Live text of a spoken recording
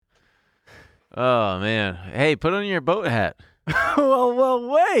Oh, man. Hey, put on your boat hat. well,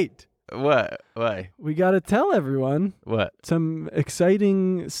 wait. What? Why? We got to tell everyone What? some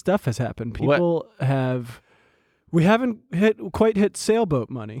exciting stuff has happened. We haven't quite hit sailboat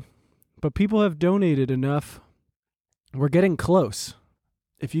money, but people have donated enough. We're getting close.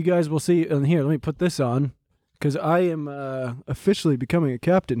 If you guys will see, and here, let me put this on, because I am officially becoming a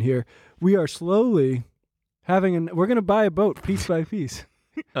captain here. We are slowly we're going to buy a boat piece by piece.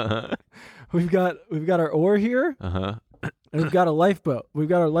 Uh-huh. We've got our oar here. Uh-huh. And we've got a lifeboat. We've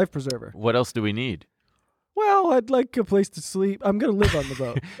got our life preserver. What else do we need? Well, I'd like a place to sleep. I'm going to live on the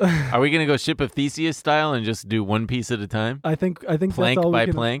boat. Are we going to go Ship of Theseus style and just do one piece at a time? I think plank that's all by we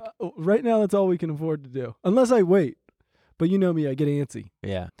can, plank? Right now, that's all we can afford to do. Unless I wait. But you know me, I get antsy.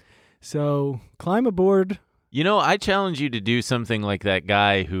 Yeah. So climb aboard. You know, I challenge you to do something like that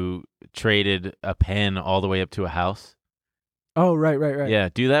guy who traded a pen all the way up to a house. Oh, right. Yeah,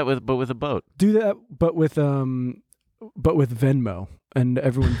 do that with a boat. Do that, but with Venmo, and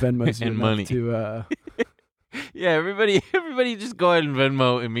everyone Venmos you and enough money. To Yeah, everybody just go ahead and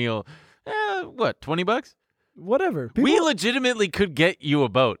Venmo Emil. What, $20? Whatever. We legitimately could get you a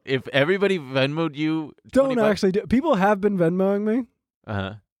boat if everybody Venmoed you. Don't $20. actually do. People have been Venmoing me.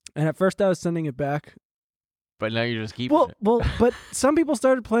 Uh-huh. And at first I was sending it back. But now you're just keeping it. Well, but some people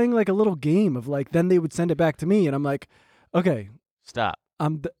started playing like a little game of like, then they would send it back to me, and I'm like, okay, stop.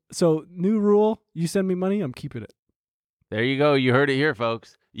 So new rule: you send me money, I'm keeping it. There you go. You heard it here,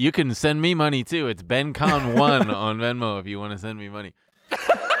 folks. You can send me money too. It's BenCon1 on Venmo if you want to send me money.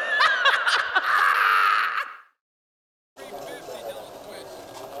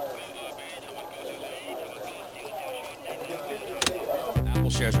 Apple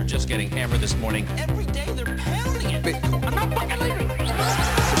shares are just getting hammered this morning. Every day they're pounding it. Bitcoin. I'm not fucking leaving. Surprise.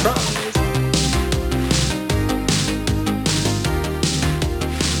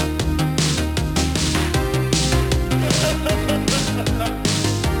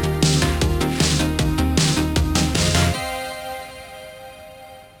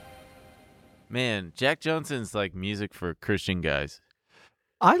 Man, Jack Johnson's like music for Christian guys.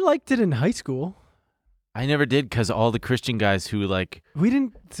 I liked it in high school. I never did because all the Christian guys who like... We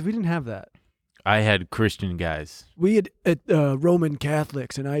didn't have that. I had Christian guys. We had Roman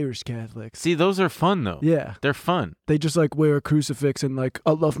Catholics and Irish Catholics. See, those are fun though. Yeah. They're fun. They just like wear a crucifix and like,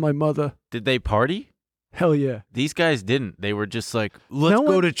 I love my mother. Did they party? Hell yeah. These guys didn't. They were just like, let's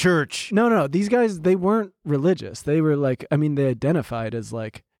go to church. No. These guys, they weren't religious. They were like, I mean, they identified as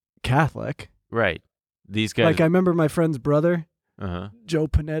like Catholic. Right. These guys. Like I remember my friend's brother, Uh-huh. Joe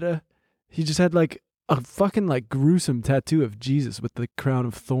Panetta. He just had like a fucking like gruesome tattoo of Jesus with the crown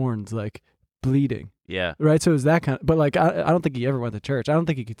of thorns, like bleeding. Yeah. Right. So it was that kind of, but like, I don't think he ever went to church. I don't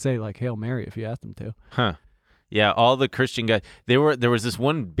think he could say like Hail Mary if you asked him to. Huh. Yeah. All the Christian guys, there was this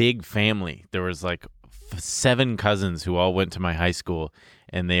one big family. There was like 7 cousins who all went to my high school,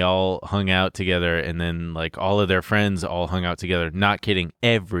 and they all hung out together, and then like all of their friends all hung out together. Not kidding.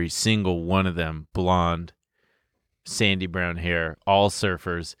 Every single one of them, blonde, sandy brown hair, all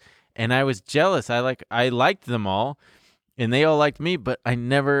surfers. And I was jealous. I liked them all, and they all liked me, but I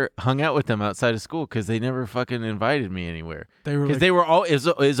never hung out with them outside of school because they never fucking invited me anywhere. Because they were all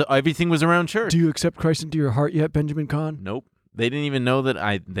everything was around church. Do you accept Christ into your heart yet, Benjamin Kahn? Nope. They didn't even know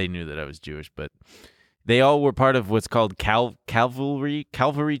that they knew that I was Jewish, but they all were part of what's called Calvary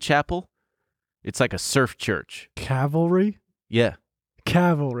Chapel. It's like a surf church. Cavalry? Yeah.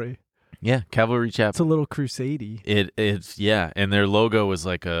 Cavalry. Yeah, Calvary Chapel. It's a little crusade-y. It's yeah, and their logo was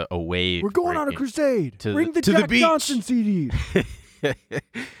like a wave. We're going on a crusade. Bring the to Jack the beach. Johnson CD.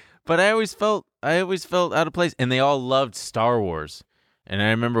 But I always felt out of place, and they all loved Star Wars. And I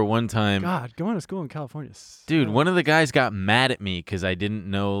remember one time, God, going to school in California. dude, one of the guys got mad at me because I didn't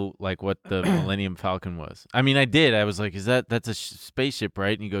know like what the Millennium Falcon was. I mean, I did. I was like, that's a spaceship,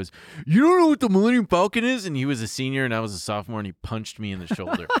 right? And he goes, you don't know what the Millennium Falcon is? And he was a senior, and I was a sophomore, and he punched me in the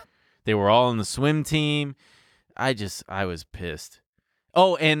shoulder. They were all on the swim team. I was pissed.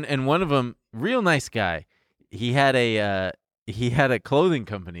 Oh, and one of them, real nice guy. He had a clothing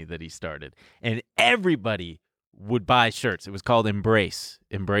company that he started, and everybody would buy shirts. It was called Embrace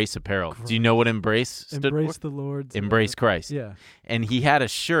Apparel. Do you know what Embrace stood Embrace for? the Lord's. Embrace Christ. Yeah. And he had a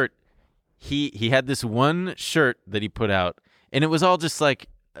shirt. He had this one shirt that he put out, and it was all just like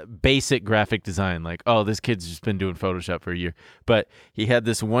basic graphic design, like, oh, this kid's just been doing Photoshop for a year. But he had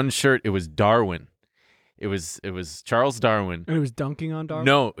this one shirt. It was Darwin. It was Charles Darwin. And it was dunking on Darwin?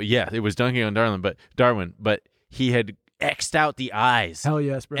 No, yeah, it was dunking on Darwin, but he had X'd out the eyes. Hell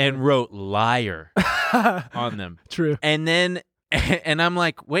yes, bro. And wrote liar on them. True. And then, and I'm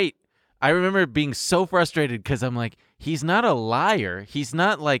like, wait, I remember being so frustrated because I'm like, he's not a liar. He's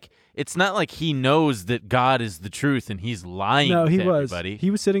not like, it's not like he knows that God is the truth and he's lying No, to he was. everybody.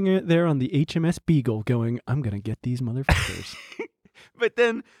 He was sitting there on the HMS Beagle going, I'm going to get these motherfuckers. But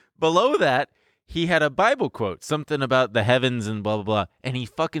then below that, he had a Bible quote, something about the heavens and blah, blah, blah. And he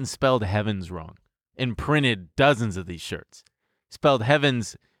fucking spelled heavens wrong and printed dozens of these shirts. Spelled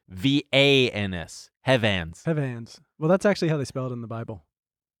heavens, V-A-N-S, heavens. Heavens. Well, that's actually how they spell it in the Bible.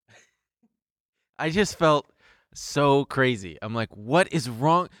 I just felt so crazy. I'm like, what is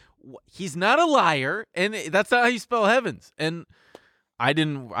wrong? He's not a liar, and that's not how you spell heavens. And I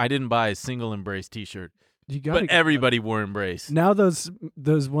didn't buy a single Embrace T-shirt, but everybody wore Embrace. Now those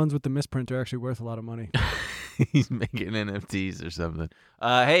ones with the misprint are actually worth a lot of money. He's making NFTs or something.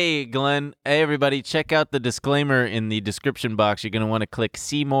 Hey, Glenn. Hey, everybody. Check out the disclaimer in the description box. You're going to want to click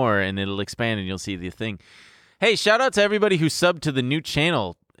see more, and it'll expand, and you'll see the thing. Hey, shout out to everybody who subbed to the new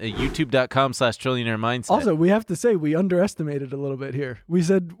channel, youtube.com/trillionaire mindset. Also, we have to say we underestimated a little bit here. We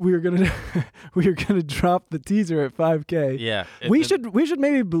said we were gonna drop the teaser at 5K. Yeah. We should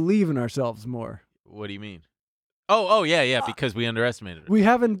maybe believe in ourselves more. What do you mean? Oh, yeah, because we underestimated it. We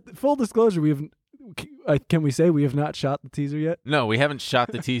haven't, full disclosure, we haven't, can we say we have not shot the teaser yet? No, we haven't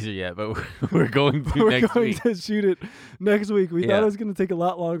shot the teaser yet, but we're going to next week. We're going to shoot it next week. We thought it was going to take a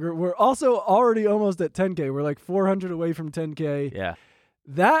lot longer. We're also already almost at 10K. We're like 400 away from 10K. Yeah.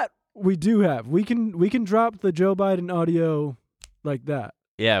 That we do have. We can drop the Joe Biden audio like that.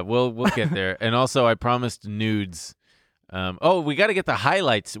 Yeah, we'll get there. And also, I promised nudes. We got to get the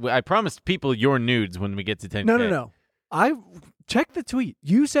highlights. I promised people your nudes when we get to 10K. No. I check the tweet.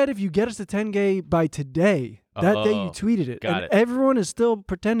 You said if you get us to 10K by today, that day you tweeted it. Got and it. Everyone is still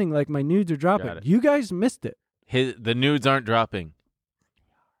pretending like my nudes are dropping. Got it. You guys missed it. The nudes aren't dropping.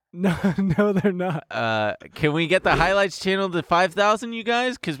 No, they're not. Can we get the highlights channel to 5,000, you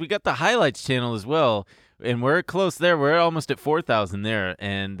guys? Because we got the highlights channel as well, and we're close there. We're almost at 4,000 there.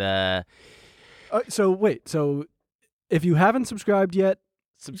 And So if you haven't subscribed yet,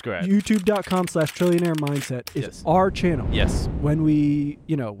 subscribe. YouTube.com/trillionaire mindset is our channel. Yes. When we're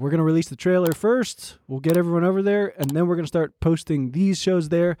going to release the trailer first, we'll get everyone over there, and then we're going to start posting these shows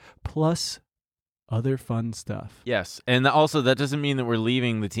there, plus other fun stuff. Yes, and also that doesn't mean that we're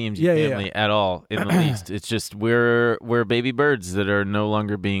leaving the TMG family at all in the least. It's just we're baby birds that are no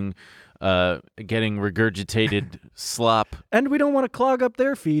longer being getting regurgitated slop. And we don't want to clog up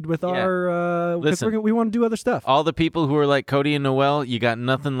their feed with our. Listen, we want to do other stuff. All the people who are like Cody and Noel, you got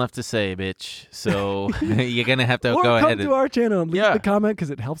nothing left to say, bitch. So you're gonna have to go ahead. Come to our channel and leave the comment because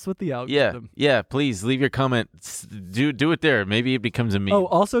it helps with the algorithm. Yeah. Please leave your comment. Do it there. Maybe it becomes a meme. Oh,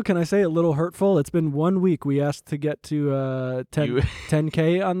 also, can I say a little hurtful? It's been 1 week. We asked to get to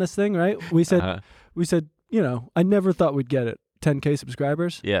 10K on this thing, right? We said, I never thought we'd get it. 10K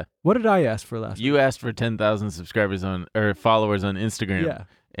subscribers. Yeah. What did I ask for last week? You asked for 10,000 subscribers followers on Instagram. Yeah.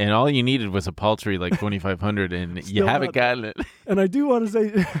 And all you needed was a paltry like 2,500, and you haven't gotten it. And I do want to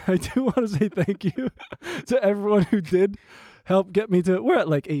say thank you to everyone who did help get me to. We're at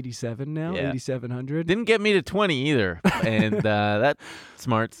like 87 now, 8,700. Didn't get me to 20 either, and that's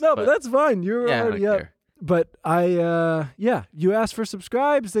smart. No, but that's fine. You're already up. Care. But you ask for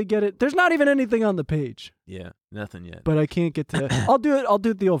subscribes, they get it. There's not even anything on the page. Yeah, nothing yet. But I can't get to. I'll do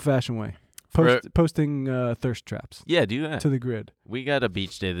it the old-fashioned way. Posting thirst traps. Yeah, do that to the grid. We got a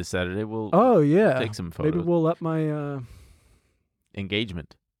beach day this Saturday. We'll take some photos. Maybe we'll up my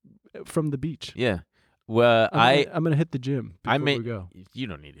engagement from the beach. Yeah. Well, I'm gonna hit the gym before we go. You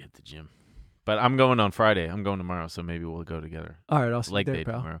don't need to hit the gym, but I'm going on Friday. I'm going tomorrow, so maybe we'll go together. All right, I'll see you there,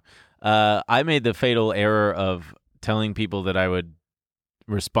 pal. Tomorrow. I made the fatal error of telling people that I would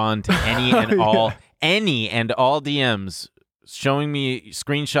respond to any and all DMs showing me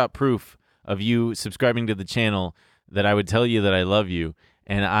screenshot proof of you subscribing to the channel, that I would tell you that I love you.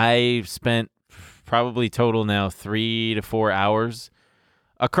 And I spent probably total now 3 to 4 hours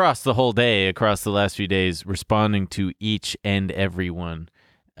across the whole day, across the last few days, responding to each and every one.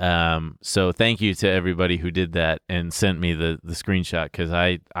 So thank you to everybody who did that and sent me the screenshot, because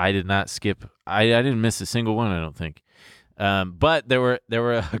I did not skip. I didn't miss a single one, I don't think. But there were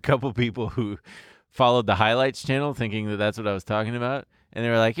a couple people who followed the highlights channel thinking that that's what I was talking about. And they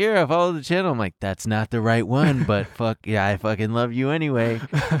were like, here, I followed the channel. I'm like, that's not the right one, but fuck yeah, I fucking love you anyway,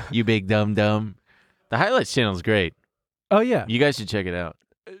 you big dumb. The highlights channel is great. Oh yeah, you guys should check it out.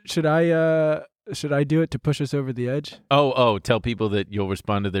 Should I do it to push us over the edge? Oh, tell people that you'll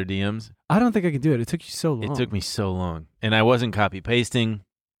respond to their DMs? I don't think I can do it. It took you so long. It took me so long. And I wasn't copy-pasting.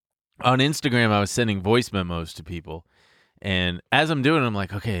 On Instagram, I was sending voice memos to people. And as I'm doing it, I'm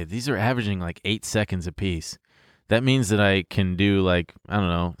like, okay, these are averaging like 8 seconds a piece. That means that I can do like, I don't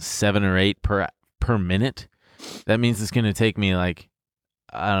know, 7 or 8 per minute. That means it's gonna take me like,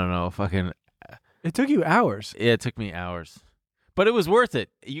 I don't know, fucking. It took you hours. Yeah, it took me hours, but it was worth it.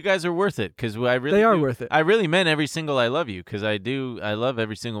 You guys are worth it because I really They are worth it. I really meant every single I love you because I do. I love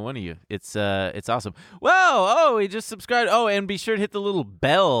every single one of you. It's awesome. Whoa! Oh, he just subscribed. Oh, and be sure to hit the little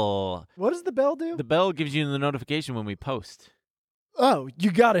bell. What does the bell do? The bell gives you the notification when we post. Oh,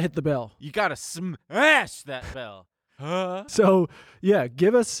 you got to hit the bell. You gotta smash that bell. So, yeah,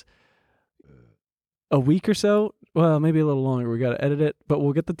 give us a week or so. Well, maybe a little longer. We got to edit it, but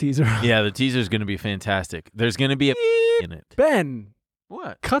we'll get the teaser. Yeah, the teaser's gonna be fantastic. There's gonna be a in it. Ben,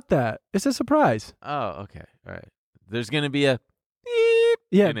 What? cut that. It's a surprise. Oh, okay. All right. There's gonna be a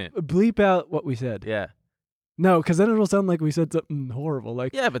Yeah, in it. bleep out what we said. Yeah. No, because then it'll sound like we said something horrible.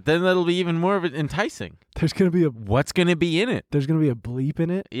 Like, Yeah, but then that'll be even more of it enticing. there's gonna be a What's gonna be in it? bleep in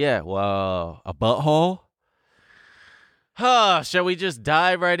it. Yeah, well, a butthole? Shall we just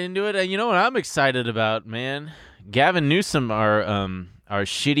dive right into it? You know what I'm excited about, man? Gavin Newsom, our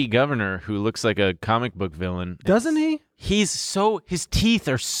shitty governor who looks like a comic book villain. Doesn't he? His teeth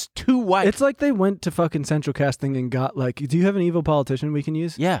are too white. It's like they went to fucking Central Casting and got like, do you have an evil politician we can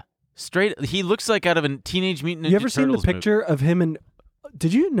use? Yeah, straight. He looks like out of a Teenage Mutant Ninja You ever seen the Turtles movie. picture of him and?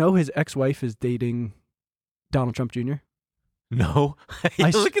 Did you know his ex-wife is dating Donald Trump Jr.? No.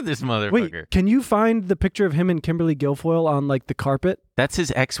 Look at this motherfucker. Wait, can you find the picture of him and Kimberly Guilfoyle on like the carpet? That's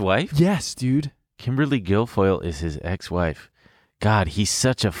his ex-wife? Yes, dude. Kimberly Guilfoyle is his ex-wife. God, he's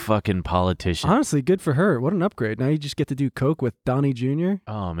such a fucking politician. Honestly, good for her. What an upgrade. Now you just get to do coke with Donnie Jr.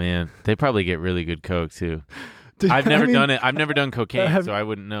 Oh, man. They probably get really good coke, too. Dude, I've never I mean, done it. I've never done cocaine, so I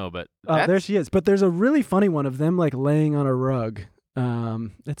wouldn't know. But there she is. But there's a really funny one of them like laying on a rug.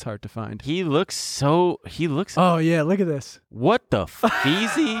 It's hard to find. he looks. Oh yeah, look at this. What the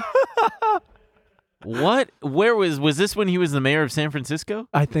feezy? What? Where was this when he was the mayor of San Francisco?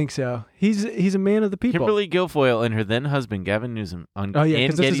 I think so. He's a man of the people. Kimberly Guilfoyle and her then husband Gavin Newsom on Oh yeah, Ann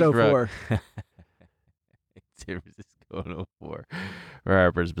because this is Getty's 04. rug. San Francisco in 04.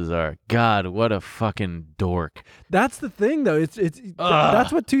 Harper's Bazaar. God, what a fucking dork. That's the thing, though.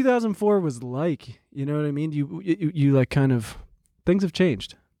 That's what 2004 was like. You know what I mean? You like kind of things have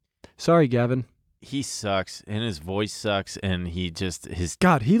changed. Sorry, Gavin. He sucks, and his voice sucks, and he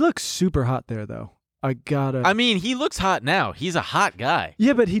looks super hot there, though. I mean, he looks hot now. He's a hot guy.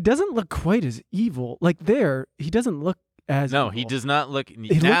 Yeah, but he doesn't look quite as evil. Like there, he doesn't look as No, evil. he does not look.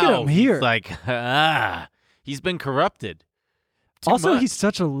 Look at Now him here. he's like, he's been corrupted. Too Also, much. he's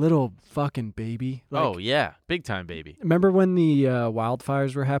such a little fucking baby. Like, Oh, yeah. Big time baby. remember when the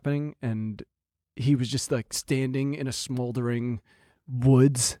wildfires were happening and he was just like standing in a smoldering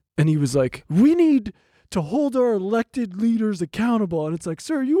woods and he was like, we need to hold our elected leaders accountable. And it's like,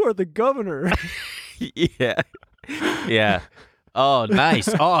 sir, you are the governor. Yeah. Yeah. Oh, nice.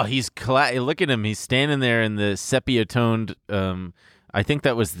 Oh, look at him. He's standing there in the sepia-toned, I think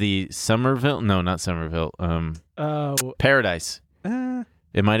that was the Somerville. No, not Somerville. Paradise.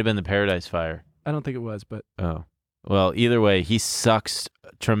 It might have been the Paradise Fire. I don't think it was, but. Oh. Well, either way, he sucks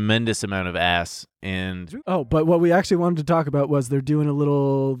a tremendous amount of ass and Oh, but what we actually wanted to talk about was they're doing a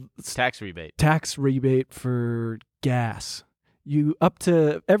little tax rebate. tax rebate for gas.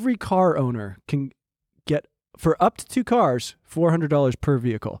 Every car owner can get, for up to 2 cars, $400 per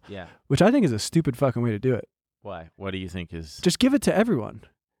vehicle. Yeah. Which I think is a stupid fucking way to do it. Why? What do you think is... Just give it to everyone.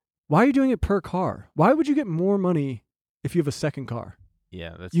 Why are you doing it per car? Why would you get more money if you have a second car?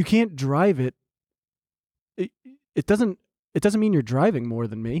 Yeah, that's... You can't drive it. It doesn't mean you're driving more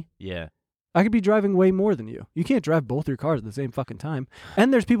than me. Yeah. I could be driving way more than you. You can't drive both your cars at the same fucking time.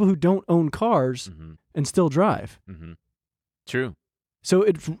 And there's people who don't own cars and still drive. Mm-hmm. True. So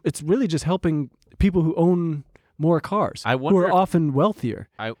it's really just helping people who own more cars, I wonder, who are often wealthier.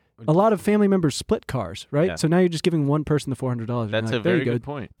 A lot of family members split cars, right? Yeah. So now you're just giving one person the $400. That's like, a there very you go. good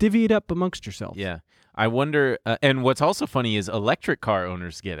point. Divvy it up amongst yourself. Yeah. I wonder, and what's also funny is electric car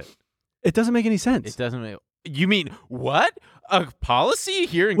owners get it. It doesn't make any sense. It doesn't make... You mean, what? A policy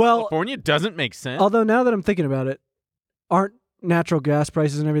here in Well, California doesn't make sense? Although now that I'm thinking about it, aren't natural gas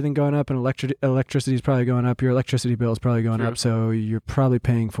prices and everything going up, and electricity is probably going up? Your electricity bill is probably going True. up, so you're probably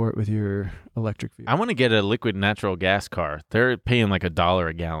paying for it with your electric vehicle. I want to get a liquid natural gas car. They're paying like $1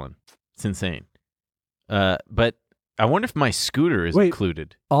 a gallon. It's insane. But I wonder if my scooter is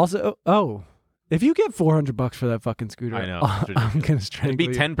included. Also, if you get $400 for that fucking scooter, I know. I'm gonna strangle It'd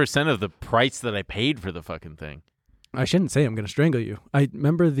be 10% of the price that I paid for the fucking thing. I shouldn't say I'm gonna strangle you. I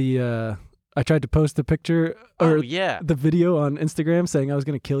remember I tried to post the picture the video on Instagram saying I was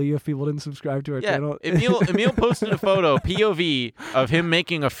gonna kill you if people didn't subscribe to our channel. Emil posted a photo, POV, of him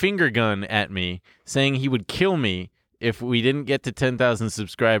making a finger gun at me, saying he would kill me if we didn't get to 10,000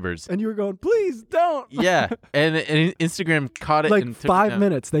 subscribers. And you were going, please don't. Yeah, and Instagram caught it Like in 5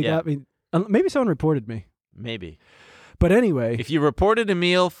 minutes. They Yeah. got me. Maybe someone reported me. Maybe. But anyway. If you reported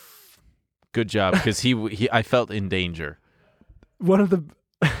Emil, good job, because I felt in danger. One of the...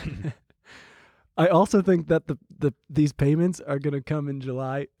 I also think that these payments are going to come in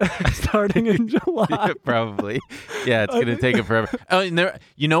July, starting in July. Probably. Yeah, it's going to take it forever. Oh, and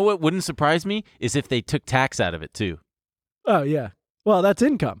you know what wouldn't surprise me is if they took tax out of it, too. Oh, yeah. Well, that's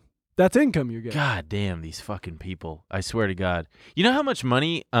income. That's income you're getting. God damn, these fucking people. I swear to God. You know how much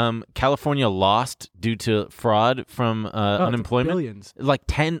money California lost due to fraud from unemployment? Billions. Like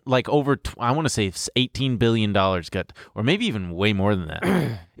I want to say it's $18 billion got, or maybe even way more than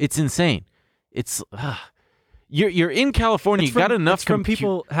that. It's insane. It's you're in California. You got enough it's from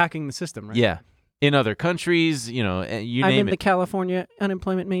people hacking the system, right? Yeah, in other countries, you know, you I'm name in it. the California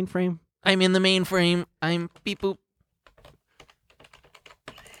unemployment mainframe. I'm in the mainframe. I'm beep boop.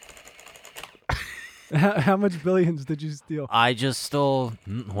 How much billions did you steal? I just stole.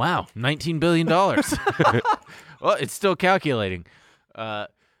 Wow, $19 billion. Well, it's still calculating.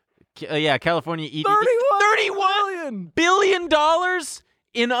 Yeah, California eating $31 billion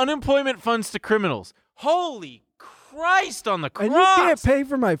in unemployment funds to criminals. Holy Christ on the cross! And you can't pay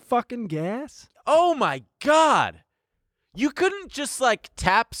for my fucking gas? Oh my God! You couldn't just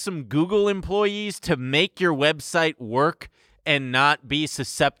tap some Google employees to make your website work and not be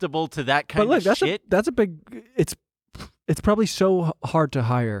susceptible to that kind of shit? That's a big. It's probably so hard to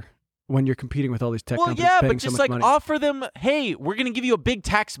hire when you're competing with all these tech companies. Well, yeah, paying but just so much money. offer them, hey, we're gonna give you a big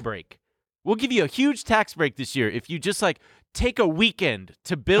tax break. We'll give you a huge tax break this year if you just take a weekend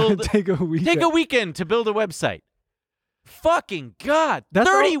to build. Take a weekend to build a website. Fucking God, That's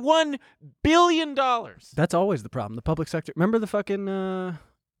 $31 billion. That's always the problem. The public sector. Remember the fucking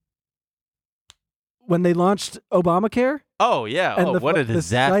when they launched Obamacare? Oh yeah. And What a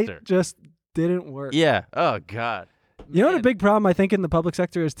disaster. The site just didn't work. Yeah. Oh God. You know what a big problem I think in the public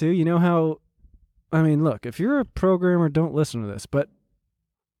sector is too? You know how, I mean, look, if you're a programmer, don't listen to this, but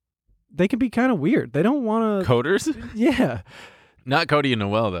they can be kind of weird. They don't want to. Coders? Yeah. Not Cody and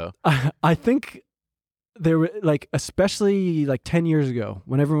Noel, though. I think there were, especially 10 years ago,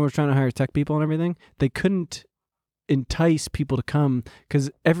 when everyone was trying to hire tech people and everything, they couldn't entice people to come because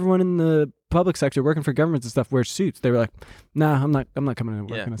everyone in the public sector working for governments and stuff wears suits. They were like, nah, I'm not coming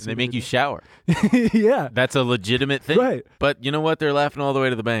to work in a suit. They make you shower. Yeah. That's a legitimate thing. Right. But you know what? They're laughing all the way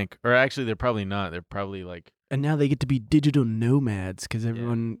to the bank. Or actually, they're probably not. They're probably And now they get to be digital nomads because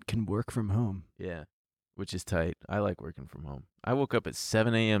everyone can work from home. Yeah, which is tight. I like working from home. I woke up at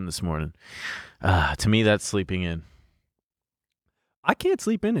 7 a.m. this morning. To me, that's sleeping in. I can't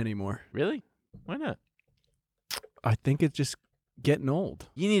sleep in anymore. Really? Why not? I think it's just getting old.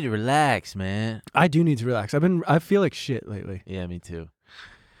 You need to relax, man. I do need to relax. I feel like shit lately. Yeah, me too.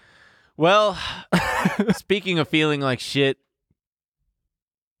 Well, speaking of feeling like shit,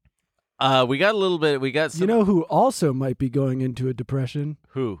 we got some. You know who also might be going into a depression?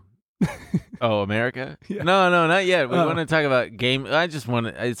 Who? Oh, America? Yeah. No, not yet. We want to talk about game. I just want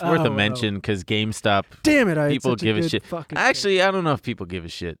to. It's worth a mention because GameStop. Damn it! People give a shit. Fucking Actually, I don't know if people give a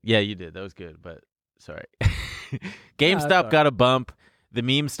shit. Yeah, you did. That was good, but sorry. GameStop got a bump. The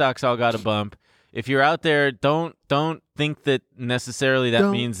meme stocks all got a bump. If you're out there, don't think that necessarily that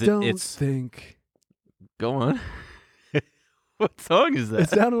means that it's. Think. Go on. What song is that? It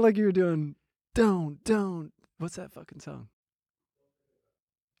sounded like you were doing. Don't. What's that fucking song?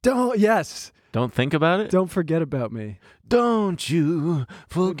 Yes. Don't think about it? Don't forget about me. Don't you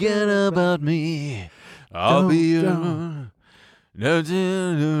forget about me. I'll be your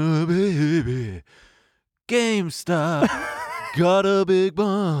baby. GameStop got a big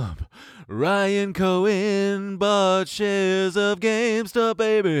bump. Ryan Cohen bought shares of GameStop,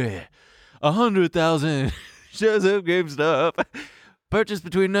 baby. 100,000 shares of GameStop. Purchased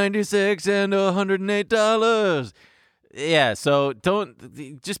between $96 and $108. Yeah, so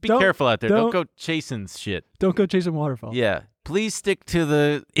just be careful out there. Don't go chasing shit. Don't go chasing waterfalls. Yeah, please stick to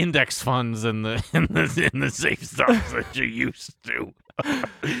the index funds and the safe stocks that you used to.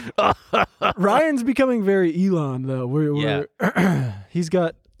 Ryan's becoming very Elon though. He's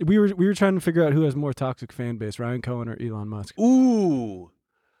got. We were trying to figure out who has more toxic fan base, Ryan Cohen or Elon Musk. Ooh.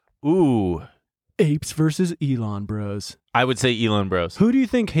 Apes versus Elon Bros. I would say Elon Bros. Who do you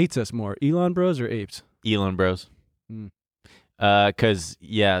think hates us more, Elon Bros or apes? Elon Bros. Because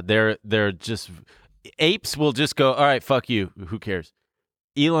they're just apes will just go, all right, fuck you. Who cares?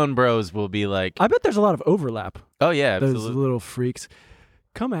 Elon Bros will be like, I bet there's a lot of overlap. Oh yeah, those little freaks.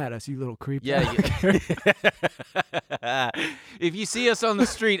 Come at us, you little creep. Yeah. If you see us on the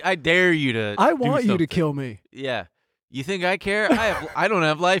street, I dare you to. I want you to kill me. Yeah. You think I care? I don't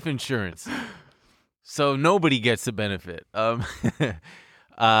have life insurance, so nobody gets the benefit. So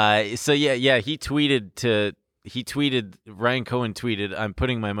yeah. He tweeted. Ryan Cohen tweeted, "I'm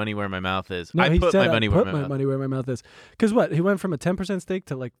putting my money where my mouth is." No, I he put said, my money where my mouth is. Because what? He went from a 10% stake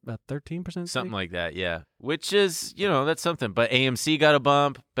to like a 13% stake? Something like that, yeah. Which is, that's something. But AMC got a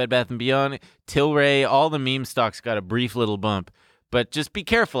bump, Bed Bath & Beyond, Tilray, all the meme stocks got a brief little bump. But just be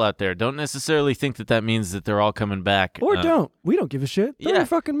careful out there. Don't necessarily think that means that they're all coming back. Or don't. We don't give a shit. Throw your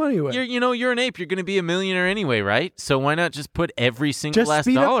fucking money away. You're an ape. You're going to be a millionaire anyway, right? So why not just put every single last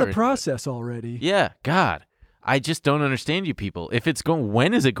speed dollar up the process already. Yeah, God. I just don't understand you people.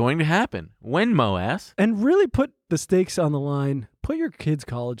 When is it going to happen? When, Moass? And really put the stakes on the line. Put your kids'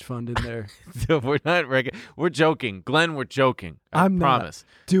 college fund in there. We're joking. Glenn, we're joking. I'm promise.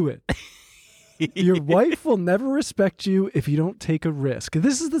 Not. Do it. Your wife will never respect you if you don't take a risk.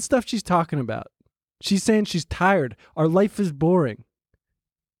 This is the stuff she's talking about. She's saying she's tired. Our life is boring.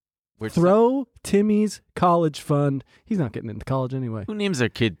 Throw Timmy's college fund. He's not getting into college anyway. Who names their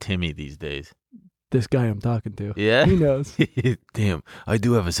kid Timmy these days? This guy I'm talking to. Yeah? He knows. Damn, I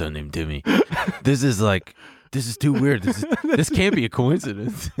do have a son named Timmy. This is too weird. This can't be a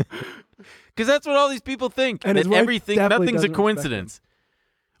coincidence. Because that's what all these people think. And Nothing's a coincidence.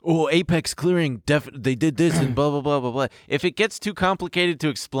 Oh, Apex Clearing, they did this and blah, blah, blah, blah, blah. If it gets too complicated to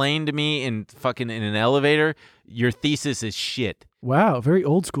explain to me in an elevator, your thesis is shit. Wow, very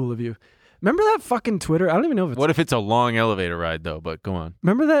old school of you. Remember that fucking Twitter? I don't even know if it's... What if it's a long elevator ride, though? But go on.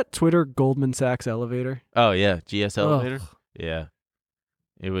 Remember that Twitter Goldman Sachs elevator? Oh, yeah. GS elevator? Ugh. Yeah.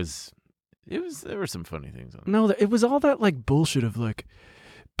 It was... There were some funny things on it. No, it was all that, like, bullshit of, like,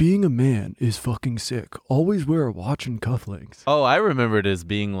 being a man is fucking sick. Always wear a watch and cufflinks. Oh, I remember it as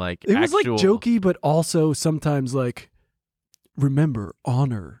being, like, It was, like, jokey, but also sometimes, like, remember,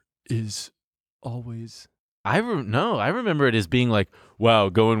 honor is always... I remember it as being like, wow,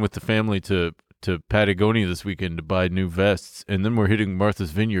 going with the family to Patagonia this weekend to buy new vests, and then we're hitting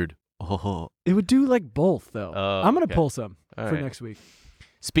Martha's Vineyard. Oh. It would do like both, though. I'm going to pull some for next week.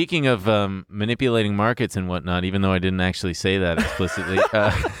 Speaking of manipulating markets and whatnot, even though I didn't actually say that explicitly,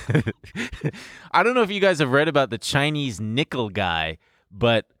 I don't know if you guys have read about the Chinese nickel guy,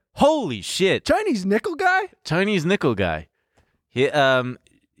 but holy shit. Chinese nickel guy? Chinese nickel guy. Zhang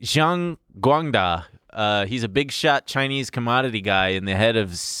Guangda. He's a big shot Chinese commodity guy and the head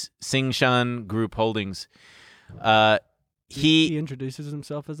of Tsingshan Group Holdings. He introduces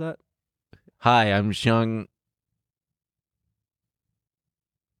himself as that? Hi, I'm Zhang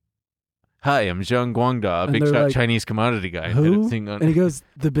Guangda, a big shot like, Chinese commodity guy. Who? And he goes,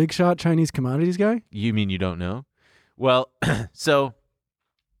 the big shot Chinese commodities guy? You mean you don't know? Well, so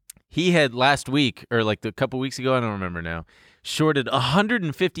he had last week, or like a couple weeks ago, I don't remember now, shorted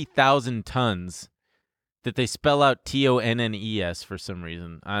 150,000 tons that they spell out TONNES for some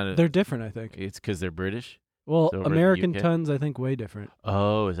reason. They're different, I think. It's because they're British? Well, American tons, I think, way different.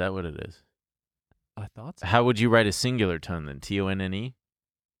 Oh, is that what it is? I thought so. How would you write a singular ton then? TONNE?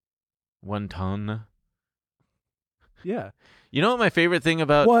 1 ton? Yeah. You know what my favorite thing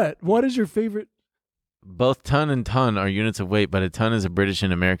about... What? What is your favorite... Both ton and ton are units of weight, but a ton is a British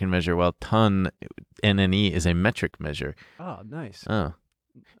and American measure, while ton, NNE, is a metric measure. Oh, nice. Oh.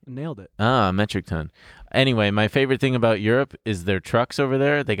 Nailed it. Metric ton. Anyway, my favorite thing about Europe is their trucks over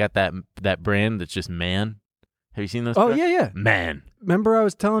there. They got that brand that's just MAN. Have you seen those trucks? Yeah. MAN. Remember I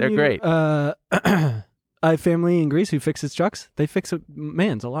was telling you? They're great. I have family in Greece who fixes trucks. They fix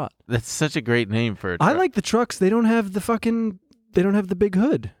MANs a lot. That's such a great name for a truck. I like the trucks. They don't have the big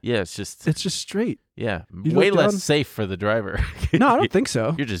hood. Yeah, it's just straight. Yeah, way less safe for the driver. No, I don't think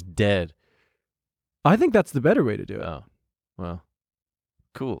so. You're just dead. I think that's the better way to do it. Oh, well,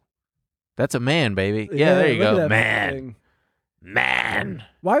 cool. That's a MAN, baby. Yeah, there you go. MAN.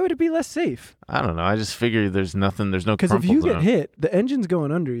 Why would it be less safe? I don't know. I just figure there's no crumples. Because if you get hit, the engine's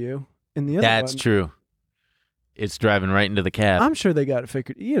going under you. And the other That's true. It's driving right into the cab. I'm sure they got it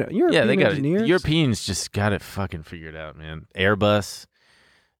figured. You know, European engineers. Europeans just got it fucking figured out, man. Airbus,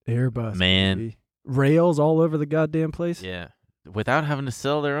 MAN, baby. Rails all over the goddamn place. Yeah, without having to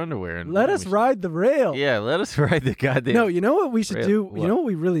sell their underwear. And let us ride the rail. Yeah, let us ride the goddamn. No, you know what we should do? What? You know what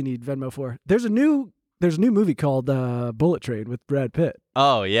we really need Venmo for? There's a new movie called Bullet Train with Brad Pitt.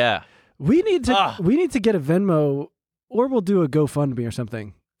 Oh yeah. We need to get a Venmo, or we'll do a GoFundMe or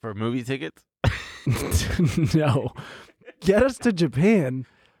something for movie tickets. No, get us to Japan.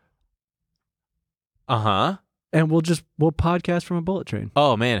 And we'll podcast from a bullet train.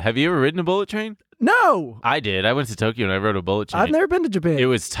 Oh man, have you ever ridden a bullet train? No, I did. I went to Tokyo and I rode a bullet train. I've never been to Japan. It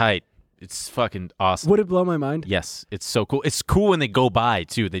was tight. It's fucking awesome. Would it blow my mind? Yes, it's so cool. It's cool when they go by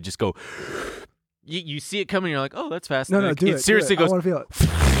too. They just go. You see it coming, you're like, oh, that's fast. No, And no, do it. seriously do it. goes, I want to feel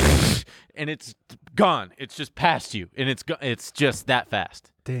it. and it's gone. It's just past you, and it's just that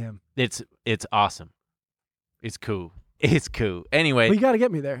fast. Damn. It's awesome. It's cool. It's cool. Anyway, Well, you got to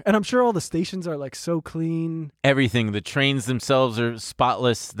get me there. And I'm sure all the stations are like so clean. everything. The trains themselves are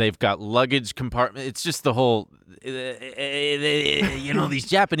spotless. They've got luggage compartment. It's just the whole. These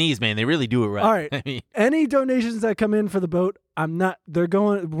Japanese, man, they really do it right. All right. I mean, Any donations that come in for the boat, I'm not. They're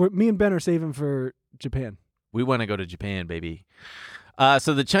going. Me and Ben are saving for Japan. we want to go to Japan, baby.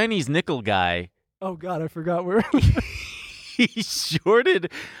 So the Chinese nickel guy, Oh God, I forgot where. he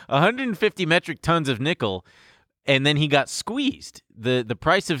shorted 150 metric tons of nickel, and then he got squeezed. The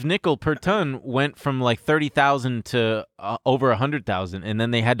price of nickel per ton went from like 30,000 to over 100,000, and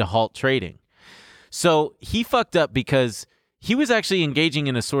then they had to halt trading. So he fucked up because he was actually engaging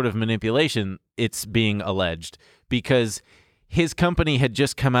in a sort of manipulation, it's being alleged, because his company had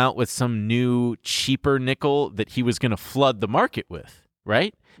just come out with some new, cheaper nickel that he was going to flood the market with,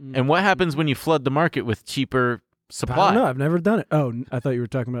 right? And what happens when you flood the market with cheaper supply? I don't know. I've never done it. Oh, I thought you were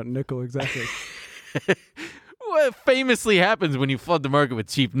talking about nickel. Exactly. What famously happens when you flood the market with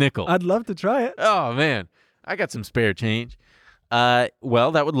cheap nickel? I'd love to try it. Oh, man. I got some spare change.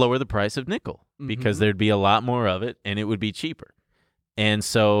 Well, that would lower the price of nickel because there'd be a lot more of it and it would be cheaper. And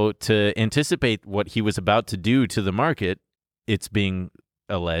so to anticipate what he was about to do to the market, it's being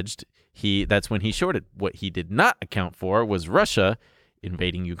alleged, that's when he shorted. What he did not account for was Russia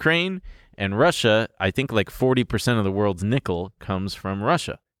invading Ukraine. And Russia, I think like 40% of the world's nickel comes from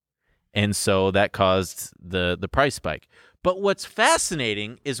Russia. And so that caused the price spike. But what's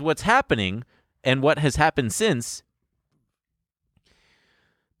fascinating is what's happening and what has happened since.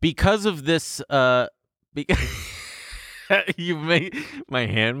 Because of this, you made my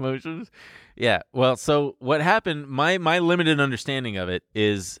hand motions. Yeah. Well, so what happened? My limited understanding of it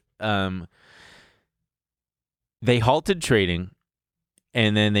is, they halted trading,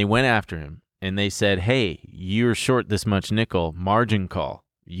 and then they went after him, and they said, "Hey, you're short this much nickel. Margin call.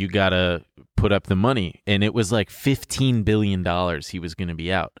 You gotta put up the money." And it was like $15 billion he was going to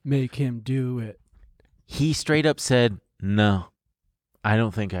be out. Make him do it. He straight up said, "No, I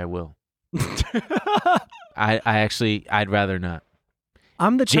don't think I will. I'd rather not.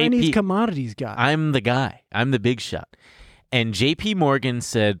 I'm the Chinese JP commodities guy. I'm the guy. I'm the big shot." And JP Morgan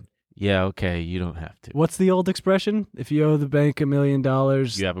said, "Yeah, okay, you don't have to. What's the old expression? If you owe the bank $1 million,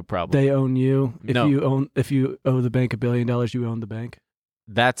 You have a problem." they own you. No. If you owe the bank $1 billion, you own the bank.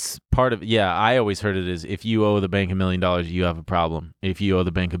 That's part of, yeah, I always heard it as if you owe the bank $1 million, you have a problem. If you owe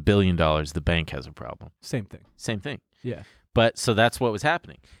the bank $1 billion, the bank has a problem. Same thing. Same thing. Yeah. But so that's what was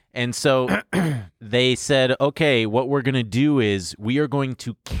happening. And so they said, okay, what we're going to do is we are going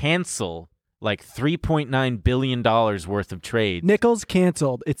to cancel like $3.9 billion worth of trade. Nickel's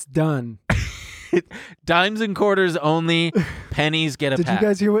canceled. It's done. Dimes and quarters only. Pennies get a Did pack. you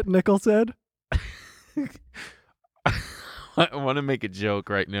guys hear what Nickel said? I want to make a joke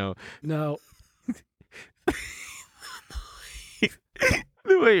right now. No.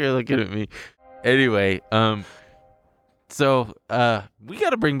 The way you're looking at me. Anyway, so we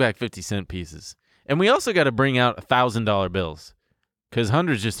got to bring back 50-cent pieces. And we also got to bring out $1,000 bills. Because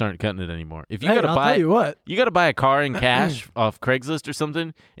hundreds just aren't cutting it anymore. If you Hey, got to I'll buy, tell you what. you got to buy a car in cash off Craigslist or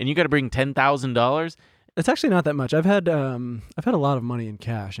something, and you got to bring $10,000. It's actually not that much. I've had a lot of money in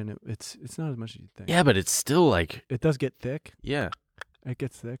cash, and it's not as much as you think. Yeah, but it's still like, It does get thick. yeah, It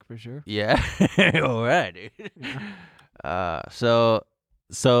gets thick for sure. yeah. All right, dude.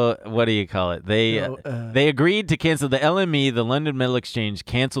 So what do you call it? They agreed to cancel the LME, the London Metal Exchange,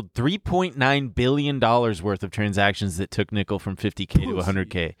 canceled $3.9 billion worth of transactions that took nickel from 50K to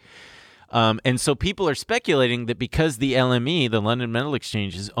 100K. And so people are speculating that because the LME, the London Metal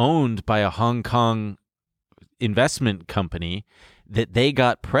Exchange, is owned by a Hong Kong investment company, that they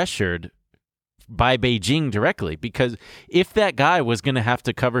got pressured by Beijing directly. Because if that guy was going to have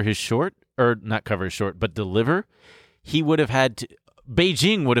to cover his short, or not cover his short, but deliver, he would have had to...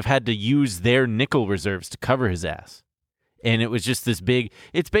 Beijing would have had to use their nickel reserves to cover his ass. And it was just this big...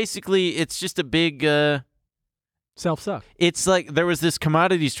 It's just a big... Self-suck. It's like there was this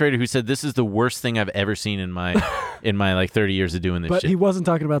commodities trader who said, this is the worst thing I've ever seen in my like 30 years of doing this But shit. he wasn't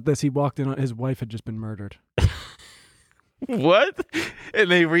talking about this. He walked in on his wife had just been murdered. What? And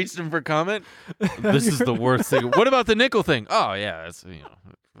they reached him for comment? This is the worst thing. What about the nickel thing? Oh, yeah, it's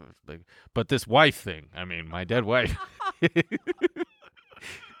big. But this wife thing, I mean, my dead wife.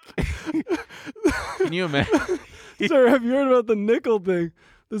 Can you imagine? Sir, have you heard about the nickel thing?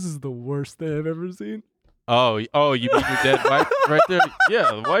 This is the worst thing I've ever seen. Oh, you mean your dead wife right there?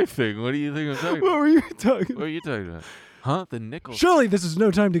 Yeah, the wife thing. What do you think I'm talking What about? were you talking What are you talking about? Huh? The nickel. Surely this is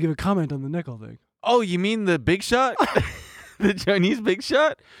no time to give a comment on the nickel thing. Oh, you mean the big shot? The Chinese big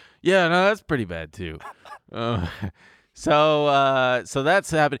shot? Yeah, no, that's pretty bad too. So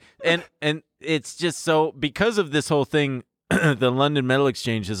that's happened, and it's just so because of this whole thing, the London Metal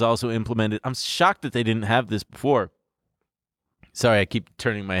Exchange has also implemented. I'm shocked that they didn't have this before. Sorry, I keep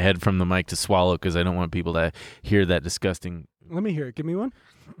turning my head from the mic to swallow because I don't want people to hear that disgusting. Let me hear it. Give me one.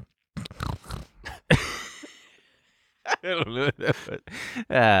 I don't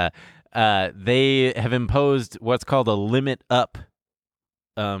know. They have imposed what's called a limit up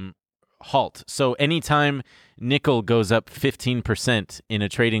halt. So anytime nickel goes up 15% in a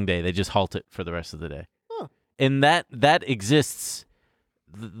trading day, they just halt it for the rest of the day. Huh. And that exists.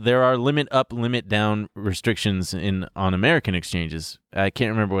 There are limit up, limit down restrictions on American exchanges. I can't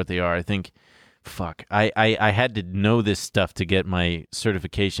remember what they are. I think, I had to know this stuff to get my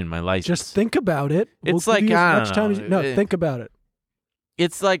certification, my license. Just think about it. It's we'll like, give you I as much don't time as know. you, no, think about it.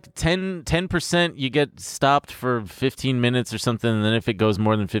 It's like 10% you get stopped for 15 minutes or something, and then if it goes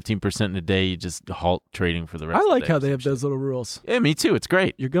more than 15% in a day, you just halt trading for the rest I of the day. like how they have those little rules. Yeah, me too. It's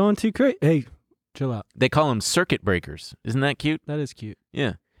great. You're going too crazy. Hey, chill out. They call them circuit breakers. Isn't that cute? That is cute.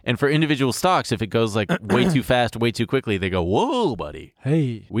 Yeah. And for individual stocks, if it goes like way too fast, way too quickly, they go, whoa, buddy.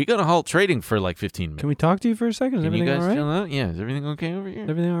 Hey, We got to halt trading for like 15 minutes. can we talk to you for a second? Is Can you everything guys all right? chill out? Yeah. Is everything okay over here?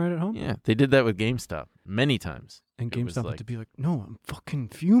 Everything all right at home? Yeah. They did that with GameStop many times. And It was GameStop like- had to be like, no, I'm fucking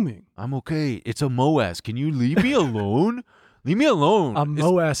fuming. I'm okay. It's a MOAS. Can you leave me alone? Leave me alone. I'm It's-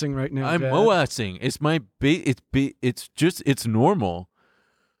 moassing right now. I'm Dad. moassing. It's my it's normal.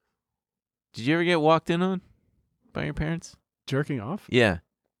 Did you ever get walked in on by your parents? Jerking off? Yeah.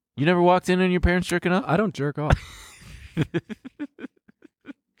 You never walked in on your parents jerking off? I don't jerk off.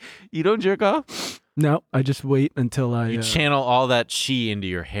 You don't jerk off? No, I just wait until I. You channel all that chi into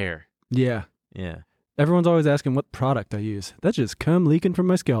your hair. Yeah. Yeah. Everyone's always asking what product I use. That's just cum leaking from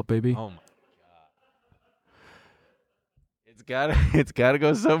my scalp, baby. Oh my god. It's gotta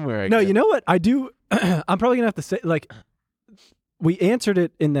go somewhere. I No, guess. you know what? I do. I'm probably going to have to say, like, we answered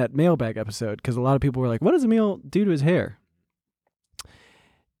it in that mailbag episode because a lot of people were like, what does Emil do to his hair?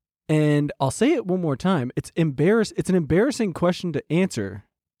 And I'll say it one more time. It's an embarrassing question to answer.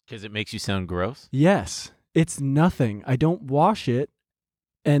 Because it makes you sound gross? Yes, it's nothing. I don't wash it.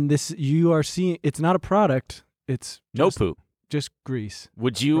 And this, you are seeing, it's not a product. It's No just, poo. just grease.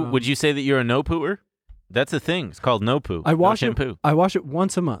 Would you say that you're a no pooer? That's a thing. It's called no poo. I wash no it. shampoo. I wash it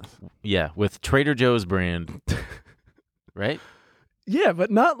once a month. Yeah, with Trader Joe's brand. Right? Yeah, but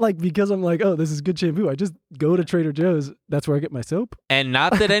not like because I'm like, oh, this is good shampoo. I just go to Trader Joe's. That's where I get my soap. And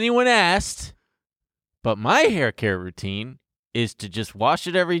not that anyone asked, but my hair care routine is to just wash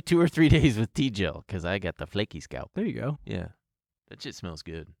it every 2 or 3 days with tea gel because I got the flaky scalp. There you go. Yeah. That shit smells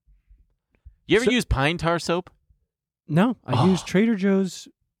good. You ever use pine tar soap? No, I use Trader Joe's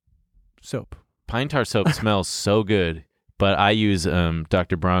soap. Pine tar soap smells so good, but I use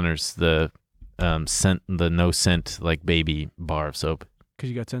Dr. Bronner's the scent, the no scent like baby bar of soap. Because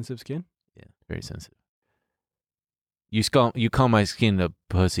you got sensitive skin? Yeah, very sensitive. You call my skin a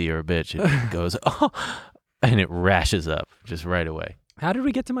pussy or a bitch, it goes and it rashes up just right away. How did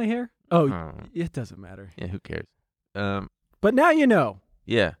we get to my hair? Oh, Oh. it doesn't matter. Yeah, who cares? But now you know.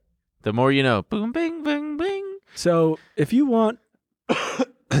 Yeah, the more you know. Boom, bing, bing, bing. So if you want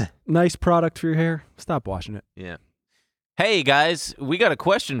nice product for your hair, stop washing it. Yeah. Hey guys, we got a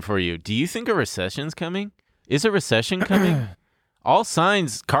question for you. Do you think a recession's coming? Is a recession coming? All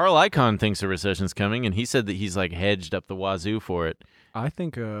signs. Carl Icahn thinks a recession's coming, and he said that he's like hedged up the wazoo for it. I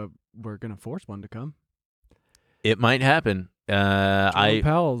think we're gonna force one to come. It might happen. Jerome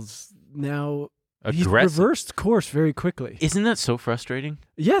Powell's now he's Aggressive. reversed course very quickly. Isn't that so frustrating?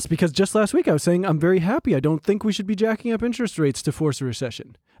 Yes, because just last week I was saying I'm very happy. I don't think we should be jacking up interest rates to force a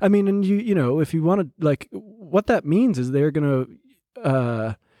recession. I mean, and you know, if you want to, like, what that means is they're going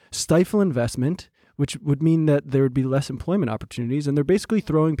to stifle investment, which would mean that there would be less employment opportunities, and they're basically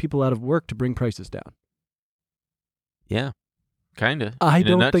throwing people out of work to bring prices down. Yeah, kind of. I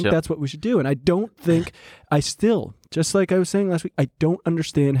don't think that's what we should do, and I don't think, just like I was saying last week, I don't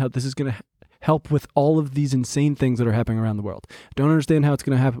understand how this is going to help with all of these insane things that are happening around the world. I don't understand how it's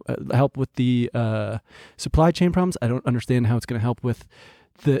going to help with the supply chain problems. I don't understand how it's going to help with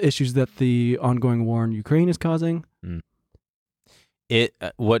the issues that the ongoing war in Ukraine is causing. I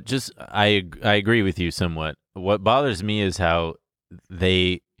agree with you somewhat. What bothers me is how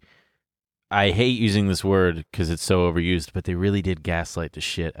they I hate using this word because it's so overused, but they really did gaslight the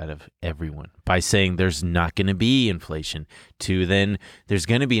shit out of everyone by saying there's not going to be inflation, to then there's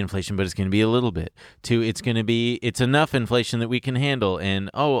going to be inflation, but it's going to be a little bit, to it's enough inflation that we can handle, and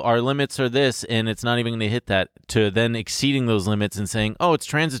our limits are this, and it's not even going to hit that, to then exceeding those limits and saying, it's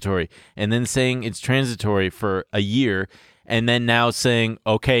transitory, and then saying it's transitory for a year, and then now saying,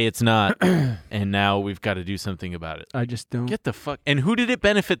 okay, it's not, and now we've got to do something about it. I just don't Get the fuck. And who did it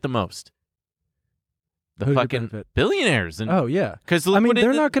benefit the most? The Who did it fucking benefit? billionaires. And Oh yeah, because I mean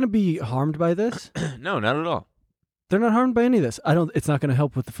they're not going to be harmed by this. No, not at all. They're not harmed by any of this. It's not going to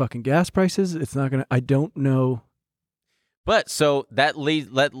help with the fucking gas prices. It's not going to. I don't know. But so that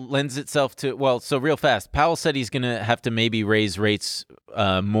lends itself to so real fast. Powell said he's going to have to maybe raise rates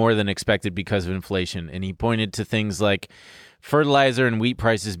more than expected because of inflation, and he pointed to things like fertilizer and wheat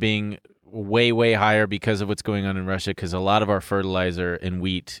prices being way, way higher because of what's going on in Russia. Because a lot of our fertilizer and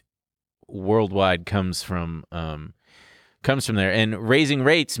wheat worldwide comes from there, and raising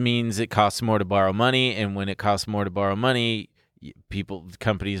rates means it costs more to borrow money, and when it costs more to borrow money,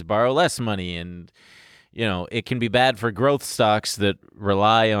 companies borrow less money, and it can be bad for growth stocks that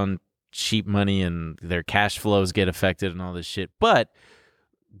rely on cheap money, and their cash flows get affected and all this shit. But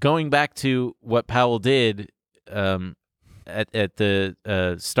going back to what Powell did at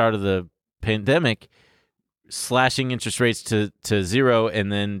the start of the pandemic, slashing interest rates to zero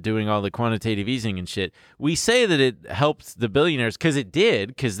and then doing all the quantitative easing and shit, we say that it helped the billionaires because it did,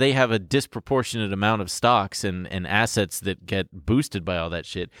 because they have a disproportionate amount of stocks and assets that get boosted by all that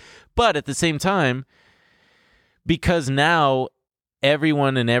shit. But at the same time, because now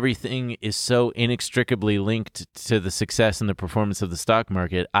everyone and everything is so inextricably linked to the success and the performance of the stock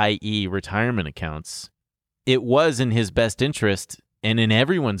market, i.e. retirement accounts, it was in his best interest and in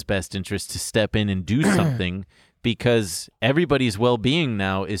everyone's best interest to step in and do something, because everybody's well-being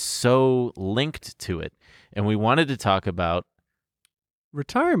now is so linked to it. And we wanted to talk about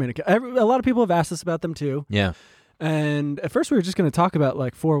retirement. A lot of people have asked us about them too. Yeah. And at first we were just going to talk about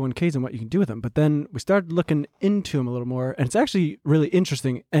like 401ks and what you can do with them. But then we started looking into them a little more, and it's actually really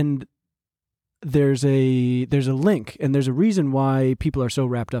interesting. And there's a link, and there's a reason why people are so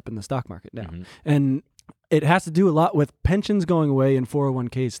wrapped up in the stock market now. Mm-hmm. And it has to do a lot with pensions going away and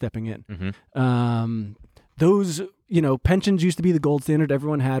 401ks stepping in. Mm-hmm. Those, pensions used to be the gold standard.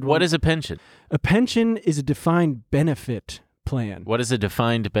 Everyone had one. What is a pension? A pension is a defined benefit plan. What is a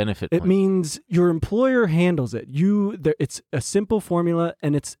defined benefit plan? It means your employer handles it. It's a simple formula,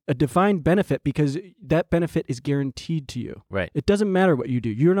 and it's a defined benefit because that benefit is guaranteed to you. Right. It doesn't matter what you do.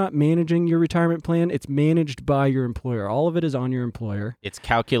 You're not managing your retirement plan. It's managed by your employer. All of it is on your employer. It's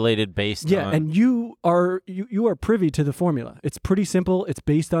calculated based on... Yeah, and you are privy to the formula. It's pretty simple. It's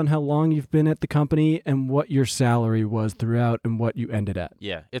based on how long you've been at the company and what your salary was throughout and what you ended at.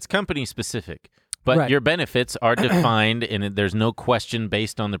 Yeah, it's company specific. But Right. your benefits are defined, and there's no question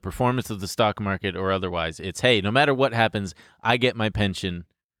based on the performance of the stock market or otherwise. It's, hey, no matter what happens, I get my pension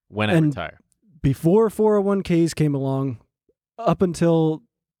when I retire. Before 401ks came along, up until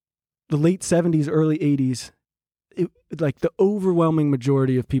the late 70s, early 80s, like the overwhelming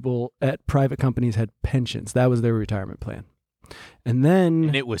majority of people at private companies had pensions. That was their retirement plan.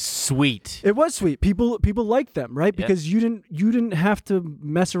 And it was sweet. It was sweet. People liked them, right? Because you didn't have to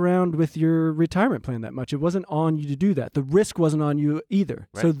mess around with your retirement plan that much. It wasn't on you to do that. The risk wasn't on you either.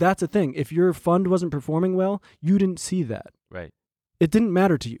 Right. So that's the thing. If your fund wasn't performing well, you didn't see that. Right. It didn't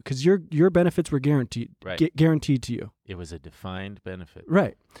matter to you because your benefits were guaranteed. Right. Guaranteed to you. It was a defined benefit.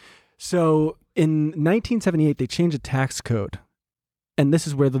 Right. So in 1978, they changed the tax code, and this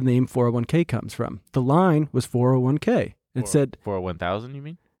is where the name 401k comes from. The line was 401k. It said 401,000, you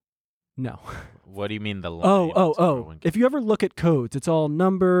mean? no. What do you mean the line? Oh. If you ever look at codes, it's all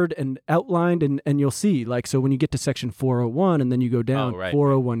numbered and outlined, and you'll see, like, so when you get to section 401 and then you go down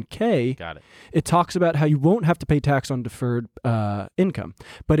 401k, Got it. It talks about how you won't have to pay tax on deferred income,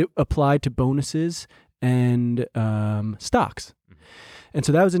 but it applied to bonuses and stocks. Mm-hmm. And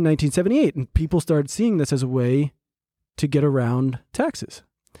so that was in 1978, and people started seeing this as a way to get around taxes.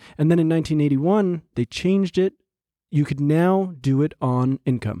 And then in 1981, they changed it. You could now do it on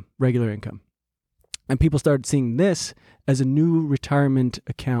income, regular income. And people started seeing this as a new retirement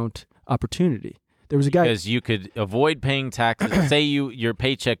account opportunity. There was a guy... Because you could avoid paying taxes. Say your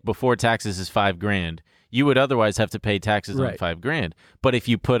paycheck before taxes is $5,000. You would otherwise have to pay taxes on $5,000. But if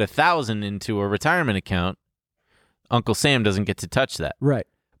you put $1,000 into a retirement account, Uncle Sam doesn't get to touch that. Right.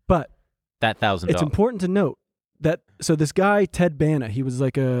 But that $1,000. It's important to note that, so this guy, Ted Banna, he was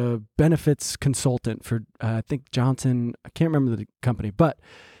like a benefits consultant for, I think Johnson, I can't remember the company, but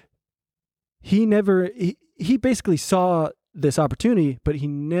he basically saw this opportunity, but he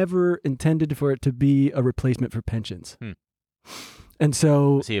never intended for it to be a replacement for pensions. And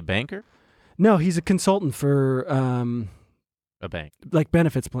so, is he a banker? No, he's a consultant for A bank. like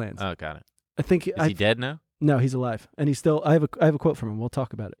benefits plans. Oh, got it. I think Is he dead now? No, he's alive, and he's still. I have a quote from him. We'll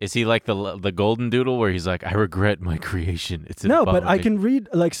talk about it. Is he like the golden doodle where he's like, I regret my creation? It's an No, but I abomination." can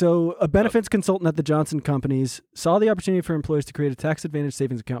read so a benefits consultant at the Johnson Companies saw the opportunity for employers to create a tax advantage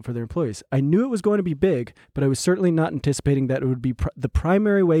savings account for their employees. I knew it was going to be big, but I was certainly not anticipating that it would be the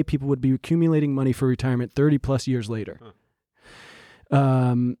primary way people would be accumulating money for retirement 30 plus years later.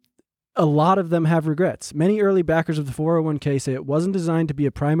 A lot of them have regrets. Many early backers of the 401k say it wasn't designed to be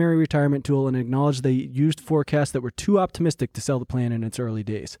a primary retirement tool and acknowledge they used forecasts that were too optimistic to sell the plan in its early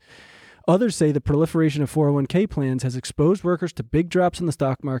days. Others say the proliferation of 401k plans has exposed workers to big drops in the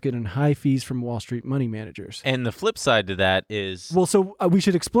stock market and high fees from Wall Street money managers. And the flip side to that is... Well, so we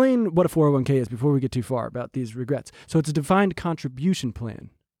should explain what a 401k is before we get too far about these regrets. So it's a defined contribution plan.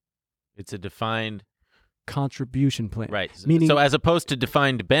 It's a defined... contribution plan. Right. Meaning, so as opposed to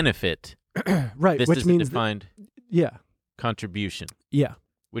defined benefit, right, this which is means a defined contribution, yeah.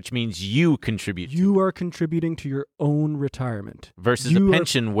 which means you contribute. You are contributing to your own retirement. Versus a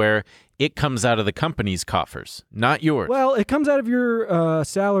pension where it comes out of the company's coffers, not yours. Well, it comes out of your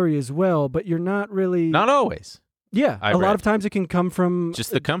salary as well, but you're not really... Not always. Yeah, a lot of times it can come from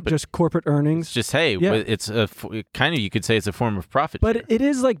just the company, just corporate earnings. It's just it's a kind of, you could say it's a form of profit. But share. it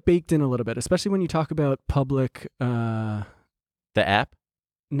is like baked in a little bit, especially when you talk about public. The app?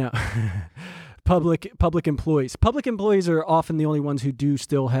 No, public employees. Public employees are often the only ones who do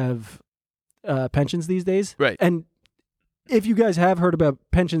still have pensions these days. Right. And if you guys have heard about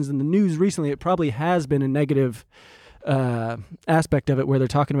pensions in the news recently, it probably has been a negative aspect of it, where they're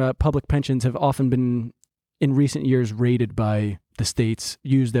talking about public pensions have often been, in recent years, raided by the states,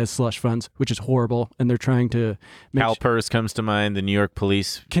 used as slush funds, which is horrible. And they're trying to make CalPERS comes to mind, the New York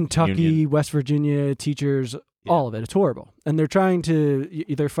Police Kentucky, Union. West Virginia, teachers, all of it. It's horrible. And they're trying to,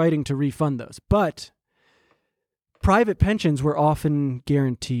 they're fighting to refund those. But private pensions were often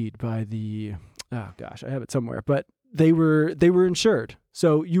guaranteed by the, oh gosh, I have it somewhere, but they were insured.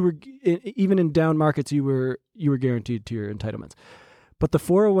 So you were, even in down markets, you were guaranteed to your entitlements. But the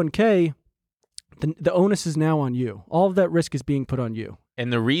 401k, the onus is now on you. All of that risk is being put on you.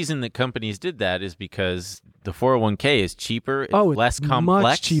 And the reason that companies did that is because the 401k is cheaper. It's it's less complex.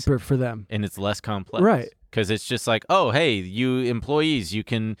 Much cheaper for them. And it's less complex. Right. Because it's just like, oh, hey, you employees, you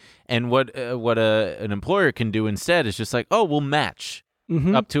can, and what an employer can do instead is just like, oh, we'll match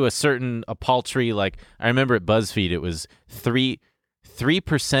up to a paltry, like, I remember at BuzzFeed, it was 3%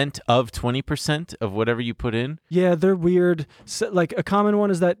 of 20% of whatever you put in. Yeah, they're weird. So, like, a common one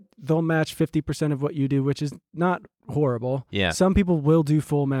is that they'll match 50% of what you do, which is not horrible. Yeah. Some people will do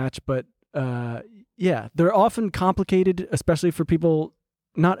full match, but yeah, they're often complicated, especially for people.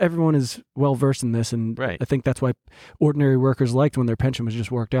 Not everyone is well versed in this, and right. I think that's why ordinary workers liked when their pension was just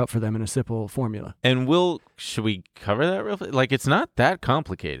worked out for them in a simple formula. And should we cover that real fast? Like, it's not that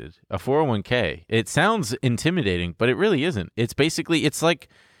complicated. A 401k. It sounds intimidating, but it really isn't. It's basically, it's like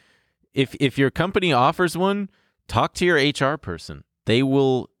if your company offers one, talk to your HR person. They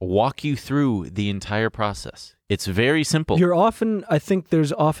will walk you through the entire process. It's very simple. I think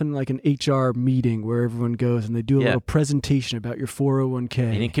there's often like an HR meeting where everyone goes and they do a little presentation about your 401k.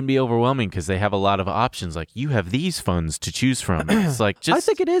 And it can be overwhelming because they have a lot of options. Like, you have these funds to choose from. It's like, I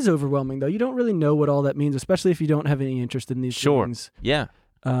think it is overwhelming, though. You don't really know what all that means, especially if you don't have any interest in these things. Yeah.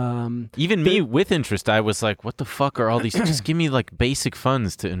 Even me with interest, I was like, what the fuck are all these? Just give me like basic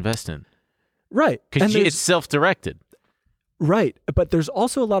funds to invest in. Right. Because it's self-directed. Right. But there's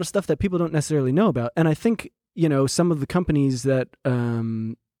also a lot of stuff that people don't necessarily know about. And I think, some of the companies that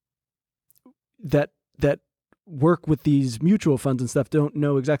that work with these mutual funds and stuff don't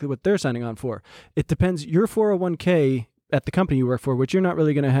know exactly what they're signing on for. It depends. Your 401k at the company you work for, which you're not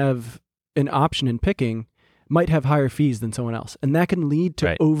really going to have an option in picking, might have higher fees than someone else. And that can lead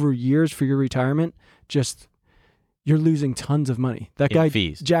to over years for your retirement, just you're losing tons of money. That guy,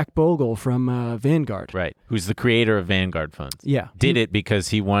 fees. Jack Bogle from Vanguard. Right. Who's the creator of Vanguard funds. Yeah. Did it because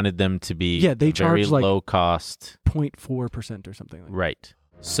he wanted them to be they very charge like low cost. 0.4% or something like that. Right.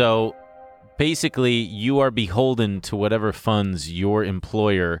 So basically you are beholden to whatever funds your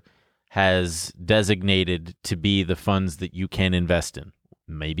employer has designated to be the funds that you can invest in.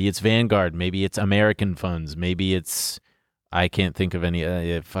 Maybe it's Vanguard. Maybe it's American funds. Maybe it's, I can't think of any,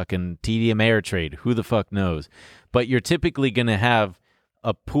 fucking TD Ameritrade. Who the fuck knows? But you're typically going to have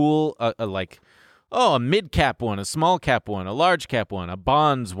a pool, a mid-cap one, a small-cap one, a large-cap one, a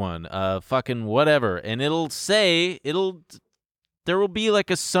bonds one, a fucking whatever. And there will be like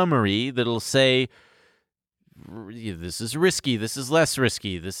a summary that'll say risky, this is less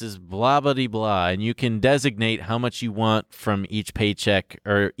risky, this is blah blah blah, and you can designate how much you want from each paycheck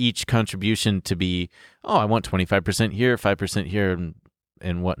or each contribution to be, oh, I want 25% here, 5% here,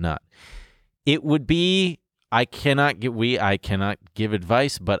 and whatnot. It would be, I cannot give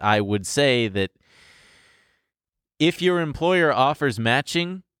advice, but I would say that if your employer offers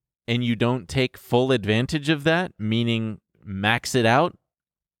matching and you don't take full advantage of that, meaning max it out,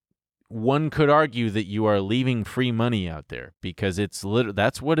 one could argue that you are leaving free money out there, because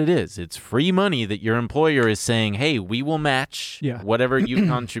that's what it is. It's free money that your employer is saying, hey, we will match whatever you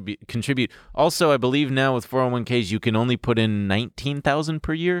contribute. Also, I believe now with 401ks, you can only put in $19,000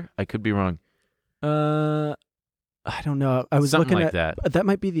 per year. I could be wrong. I don't know. I was Something looking like at that. That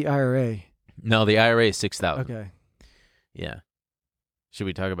might be the IRA. No, the IRA is $6,000. Okay. Yeah. Should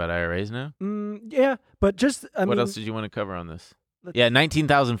we talk about IRAs now? Yeah, but just what else did you want to cover on this? Yeah,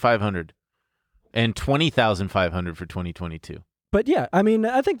 $19,500 and $20,500 for 2022. But yeah, I mean,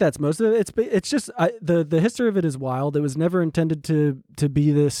 I think that's most of it. It's just the history of it is wild. It was never intended to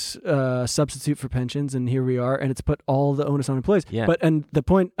be this substitute for pensions, and here we are, and it's put all the onus on employees. Yeah. And the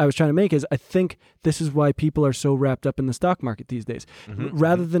point I was trying to make is, I think this is why people are so wrapped up in the stock market these days.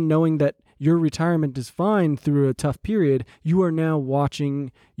 Rather than knowing that your retirement is fine through a tough period, you are now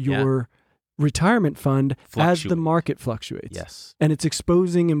watching your retirement fund as the market fluctuates. Yes. And it's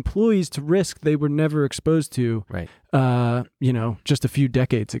exposing employees to risk they were never exposed to, right? Just a few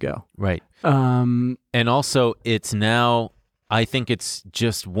decades ago. Right. And also, it's now, I think it's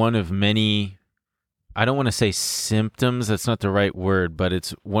just one of many, I don't want to say symptoms, that's not the right word, but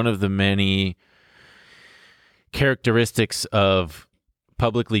it's one of the many characteristics of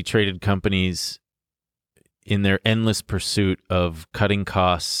publicly traded companies in their endless pursuit of cutting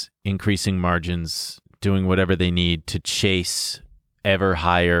costs, increasing margins, doing whatever they need to chase ever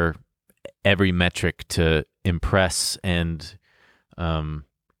higher every metric to impress and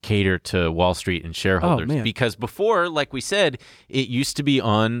cater to Wall Street and shareholders. Oh, man. Because before, like we said, it used to be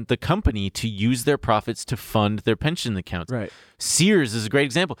on the company to use their profits to fund their pension accounts. Right. Sears is a great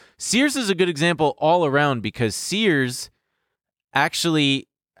example. Sears is a good example all around, because Sears actually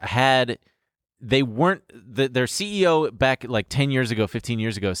had... They weren't, their CEO back like 10 years ago, 15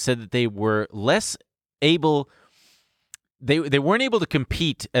 years ago, said that they were less able, they weren't able to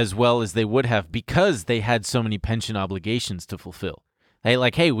compete as well as they would have because they had so many pension obligations to fulfill.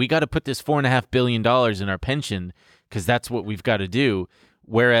 Hey, we got to put this $4.5 billion in our pension because that's what we've got to do.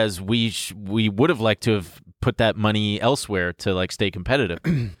 Whereas we would have liked to have put that money elsewhere to like stay competitive.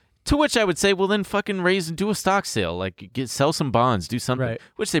 To which I would say, well, then fucking do a stock sale, like sell some bonds, do something, right.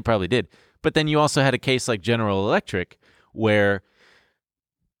 Which they probably did. But then you also had a case like General Electric, where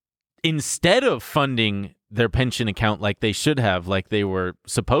instead of funding their pension account like they should have, like they were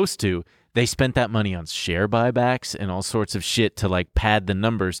supposed to, they spent that money on share buybacks and all sorts of shit to like pad the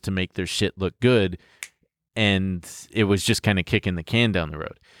numbers to make their shit look good. And it was just kind of kicking the can down the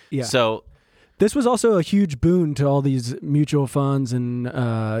road. Yeah. So this was also a huge boon to all these mutual funds and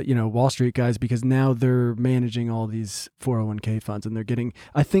Wall Street guys, because now they're managing all these 401k funds, and they're getting.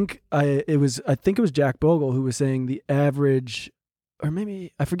 I think it was Jack Bogle who was saying the average, or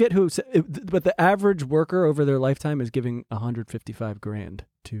maybe I forget who, but the average worker over their lifetime is giving $155,000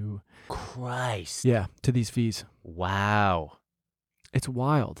 to. Christ. Yeah, to these fees. Wow. It's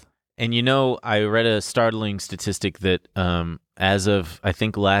wild. And I read a startling statistic that as of I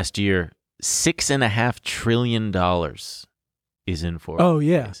think last year, $6.5 trillion is in 401ks. Oh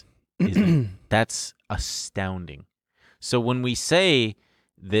yeah, that's astounding. So when we say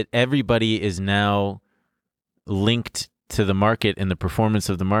that everybody is now linked to the market and the performance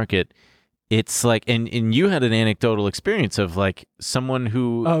of the market, it's like, and you had an anecdotal experience of like someone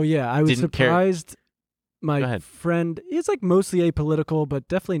who. Oh yeah, I was surprised. Go My ahead. friend, he's like mostly apolitical, but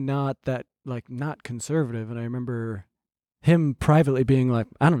definitely not not conservative. And I remember him privately being like,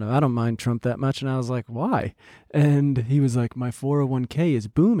 I don't know, I don't mind Trump that much. And I was like, why? And he was like, my 401k is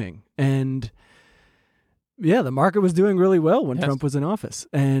booming. And yeah, the market was doing really well when Trump was in office.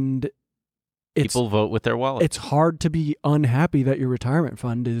 And people vote with their wallet. It's hard to be unhappy that your retirement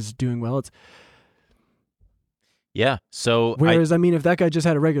fund is doing well. So whereas, if that guy just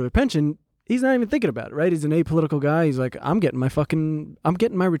had a regular pension, he's not even thinking about it, right? He's an apolitical guy. He's like, I'm getting my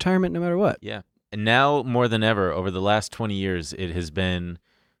retirement no matter what. Yeah. And now more than ever, over the last 20 years, it has been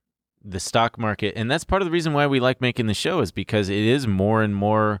the stock market. And that's part of the reason why we like making the show, is because it is more and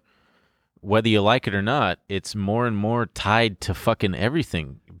more, whether you like it or not, it's more and more tied to fucking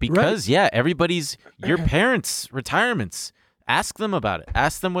everything. Because, everybody's, your parents' retirements, ask them about it.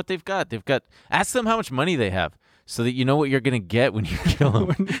 Ask them what they've got. Ask them how much money they have, so that you know what you're going to get when you kill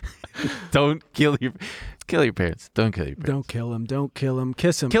them. Don't kill your... Kill your parents. Don't kill your parents. Don't kill him. Don't kill him.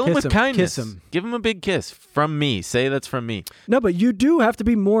 Kiss him. Kill him kiss with him, kindness. Kiss him. Give him a big kiss from me. Say that's from me. No, but you do have to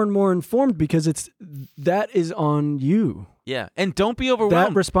be more and more informed because that is on you. Yeah, and don't be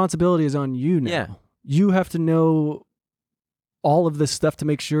overwhelmed. That responsibility is on you now. Yeah. You have to know all of this stuff to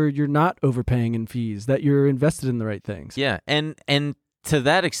make sure you're not overpaying in fees, that you're invested in the right things. Yeah, and to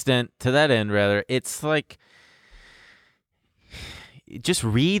that extent, to that end, rather, it's like just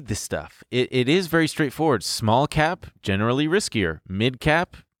read the stuff. It is very straightforward. Small cap, generally riskier. Mid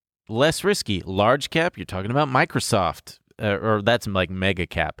cap, less risky. Large cap, you're talking about Microsoft, or that's like mega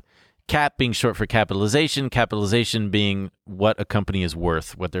cap. Cap being short for capitalization. Capitalization being what a company is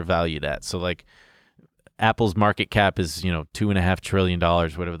worth, what they're valued at. So like Apple's market cap is, $2.5 trillion,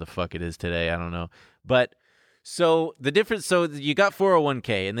 whatever the fuck it is today. I don't know. But so the difference, so you got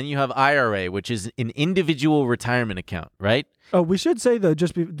 401k and then you have IRA, which is an individual retirement account, right? Oh, we should say though,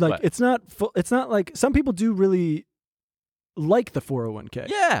 just be like, What? it's not like some people do really like the 401k.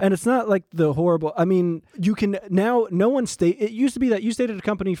 Yeah. And it's not like the horrible, I mean, you can now, no one it used to be that you stayed at a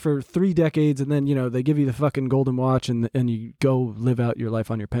company for 3 decades and then, they give you the fucking golden watch and you go live out your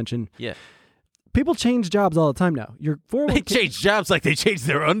life on your pension. Yeah. People change jobs all the time now. Your 401k, They change jobs like they change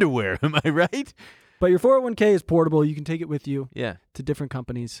their underwear. Am I right? but your 401k is portable. You can take it with you Yeah. to different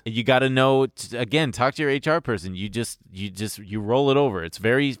companies. You got to know, again, talk to your HR person. You roll it over. It's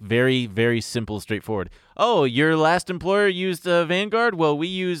very, very, very simple, straightforward. Oh, your last employer used Vanguard? Well, we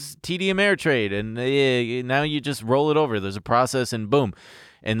use TD Ameritrade. And now you just roll it over. There's a process and boom.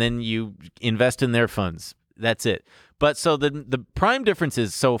 And then you invest in their funds. That's it. But so the prime difference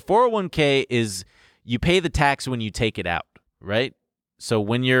is, so 401k is you pay the tax when you take it out, right? So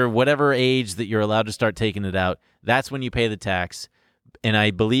when you're whatever age that you're allowed to start taking it out, that's when you pay the tax. And I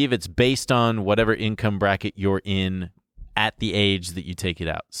believe it's based on whatever income bracket you're in at the age that you take it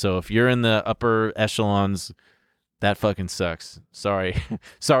out. So if you're in the upper echelons, that fucking sucks. Sorry.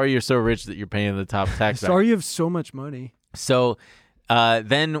 Sorry you're so rich that you're paying the top tax. Sorry you have so much money. So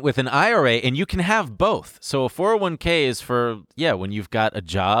then with an IRA, and you can have both. So a 401k is for, when you've got a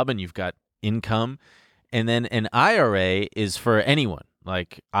job and you've got income. And then an IRA is for anyone.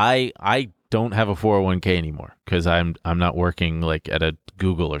 Like I don't have a 401k anymore because I'm not working like at a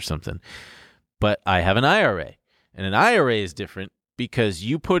Google or something. But I have an IRA. And an IRA is different because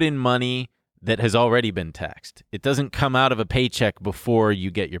you put in money that has already been taxed. It doesn't come out of a paycheck before you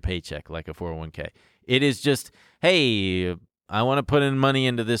get your paycheck like a 401k. It is just, hey, I want to put in money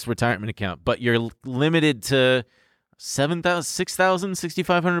into this retirement account, but you're limited to $7,000,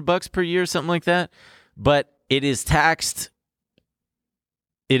 $6,000, $6,500 per year, something like that. But it is taxed.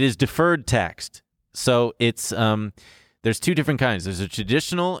 It is deferred taxed. So it's there's 2 different kinds. There's a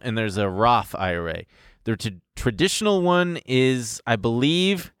traditional and there's a Roth IRA. The traditional one is, I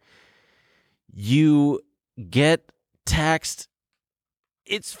believe, you get taxed.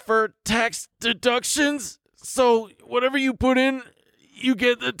 It's for tax deductions. So whatever you put in, you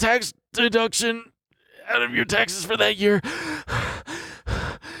get the tax deduction out of your taxes for that year.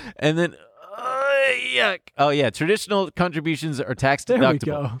 And then, traditional contributions are tax There we deductible.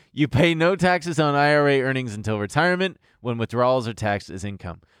 go. You pay no taxes on IRA earnings until retirement, when withdrawals are taxed as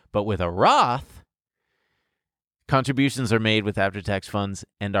income. But with a Roth, contributions are made with after-tax funds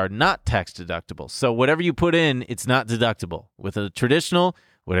and are not tax deductible. So whatever you put in, it's not deductible. With a traditional,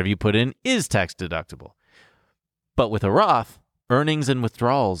 whatever you put in is tax deductible. But with a Roth, earnings and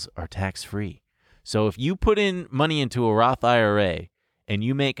withdrawals are tax-free. So if you put in money into a Roth IRA and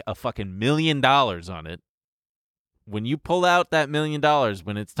you make a fucking $1 million on it, when you pull out that $1 million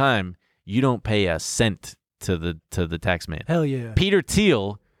when it's time, you don't pay a cent to the tax man. Hell yeah. Peter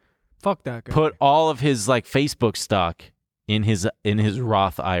Thiel Fuck that guy. put all of his like Facebook stock in his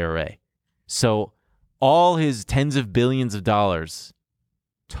Roth IRA. So all his tens of billions of dollars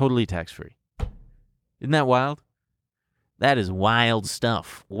totally tax-free. Isn't that wild? That is wild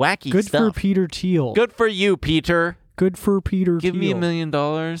stuff. Wacky Good stuff. for Peter Thiel. Good for you, Peter. Good for Peter Give Thiel. me $1 million.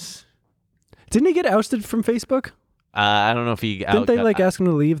 Didn't he get ousted from Facebook? I don't know if he Didn't they ask him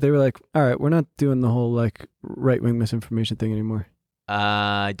to leave? They were like, all right, we're not doing the whole like right-wing misinformation thing anymore.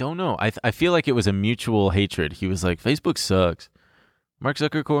 I don't know. I feel like it was a mutual hatred. He was like, Facebook sucks. Mark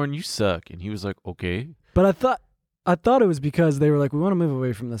Zuckerberg, you suck. And he was like, okay. But I thought it was because they were like, we want to move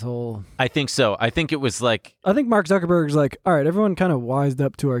away from this whole. I think so. I think it was like, I think Mark Zuckerberg's like, all right, everyone kind of wised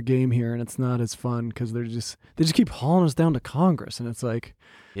up to our game here, and it's not as fun because they just keep hauling us down to Congress, and it's like,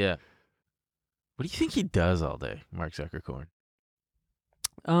 yeah. What do you think he does all day, Mark Zuckerberg?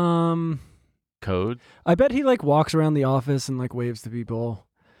 Code? I bet he like walks around the office and like waves to people.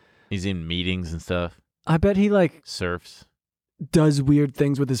 He's in meetings and stuff. I bet he like Surfs. does weird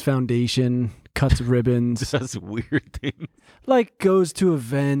things with his foundation, cuts ribbons, Does weird things. like goes to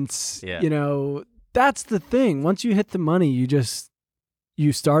events. Yeah. You know, that's the thing. Once you hit the money,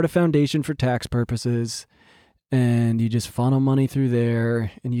 you start a foundation for tax purposes, and you just funnel money through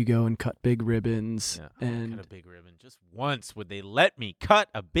there, and you go and cut big ribbons. Yeah, and cut a big ribbon. Just once would they let me cut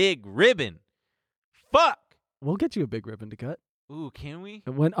a big ribbon? Fuck. we'll get you a big ribbon to cut. Ooh, can we?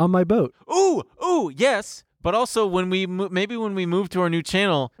 It went on my boat. Ooh, yes. But also, when we maybe when we move to our new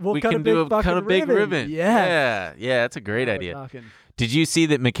channel, We'll we cut can a big cut a fucking big ribbon. ribbon. Yes. Yeah, that's a great Now we're idea. talking. Did you see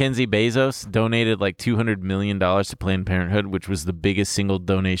that Mackenzie Bezos donated like $200 million to Planned Parenthood, which was the biggest single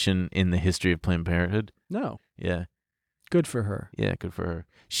donation in the history of Planned Parenthood? No, Yeah, good for her. yeah, good for her.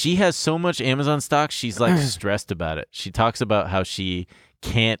 She has so much Amazon stock, she's like stressed about it. She talks about how she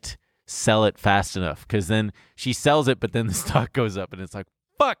can't sell it fast enough because then she sells it, but then the stock goes up, and it's like,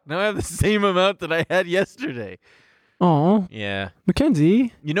 fuck, now I have the same amount that I had yesterday. Oh, Yeah.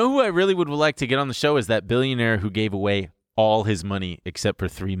 Mackenzie. You know who I really would like to get on the show is that billionaire who gave away all his money except for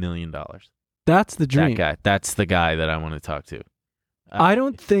 $3 million. That's the dream. That guy. That's the guy that I want to talk to. I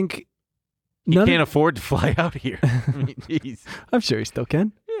don't think He none can't of, afford to fly out here. I mean, jeez. I'm sure he still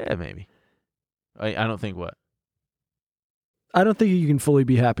can. Yeah, maybe. I don't think what? I don't think you can fully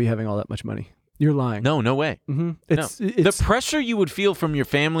be happy having all that much money. You're lying. No way. Mm-hmm. No. The pressure you would feel from your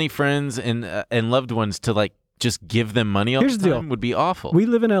family, friends, and loved ones to like just give them money all Here's the the time deal. would be awful. We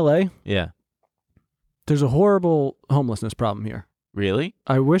live in LA. Yeah. There's a horrible homelessness problem here. Really?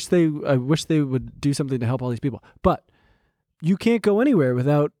 I wish they would do something to help all these people. But you can't go anywhere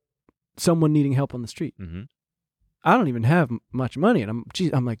without someone needing help on the street. Mm-hmm. I don't even have much money, and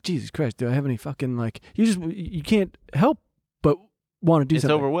I'm like, Jesus Christ, do I have any fucking like? You can't help but want to do It's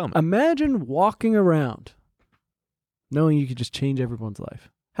something. overwhelming. Imagine walking around knowing you could just change everyone's life.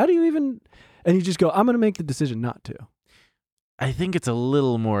 How do you even? And you just go, I'm going to make the decision not to. I think it's a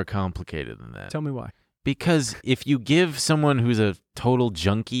little more complicated than that. Tell me why. Because if you give someone who's a total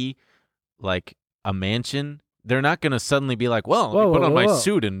junkie like a mansion, they're not going to suddenly be like, well, let me put on my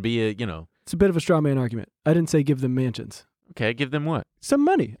suit and be a, It's a bit of a straw man argument. I didn't say give them mansions. Okay, give them what? Some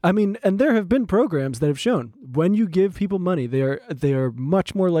money. I mean, and there have been programs that have shown when you give people money, they are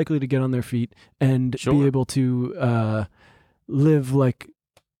much more likely to get on their feet and be able to live like.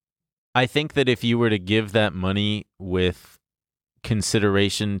 I think that if you were to give that money with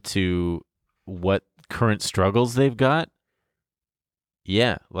consideration to what current struggles they've got,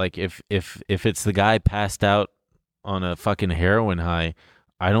 yeah, like if it's the guy passed out on a fucking heroin high,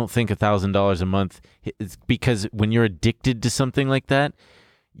 I don't think $1,000 a month. It's because when you're addicted to something like that,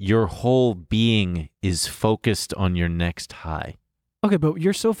 your whole being is focused on your next high. Okay, but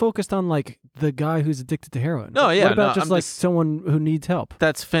you're so focused on like the guy who's addicted to heroin. No, yeah, What about no, just I'm like someone who needs help?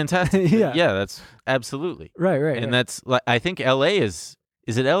 That's fantastic. Yeah. Yeah, that's absolutely. Right. And that's like, I think LA is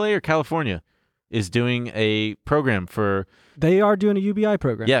it LA or California is doing a program for. They are doing a UBI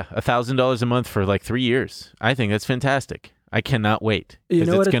program. Yeah, $1,000 a month for like 3 years. I think that's fantastic. I cannot wait. You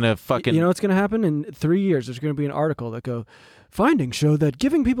know it's what gonna fucking. You know what's going to happen in 3 years? There's going to be an article that findings show that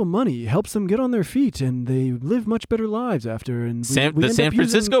giving people money helps them get on their feet and they live much better lives after. And the San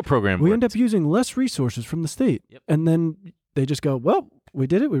Francisco program. We end up using less resources from the state. Yep. And then they just go, well, we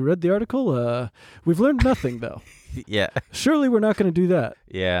did it. We read the article. We've learned nothing, though. Yeah. Surely we're not going to do that.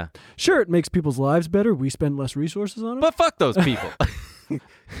 Yeah. Sure, it makes people's lives better. We spend less resources on it. But fuck those people.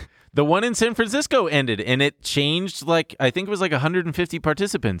 The one in San Francisco ended, and it changed, like, I think it was like 150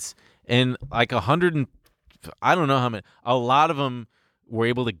 participants, and like 100 and, I don't know how many, a lot of them were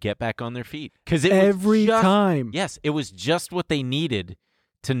able to get back on their feet. Because every time. Yes, it was just what they needed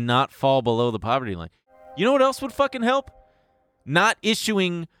to not fall below the poverty line. You know what else would fucking help? Not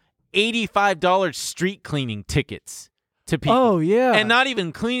issuing $85 street cleaning tickets to people. Oh, yeah. And not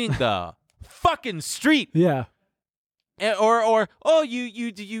even cleaning the fucking street. Yeah. Or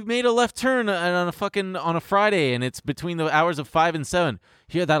you made a left turn on a Friday and it's between the hours of 5 and 7.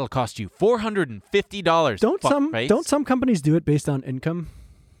 Here, that'll cost you $450. Don't some companies do it based on income?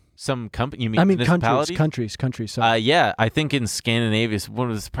 Some company? You mean countries. Sorry. Yeah, I think in Scandinavia,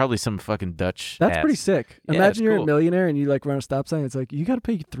 it's probably some fucking Dutch. That's ass. pretty sick. Yeah, Imagine you're cool. a millionaire and you like run a stop sign. It's like you got to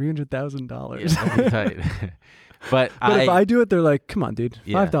pay $300,000. Yeah, that'd be tight. But if I do it, they're like, "Come on, dude,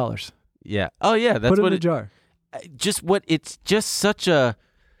 Yeah. $5." Yeah. Oh yeah, that's Put it what in a jar. It's just such a.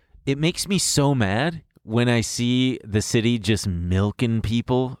 It makes me so mad when I see the city just milking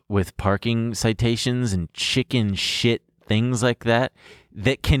people with parking citations and chicken shit things like that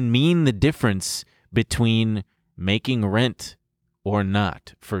can mean the difference between making rent or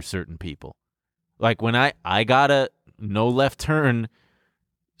not for certain people. Like when I got a no left turn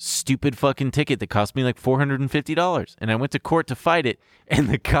stupid fucking ticket that cost me like $450. And I went to court to fight it. And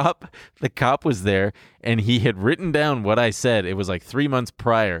the cop was there, and he had written down what I said. It was like 3 months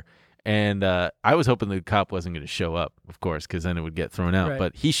prior. And I was hoping the cop wasn't going to show up, of course, because then it would get thrown out. Right.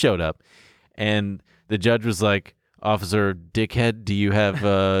 But he showed up, and the judge was like, "Officer Dickhead, do you have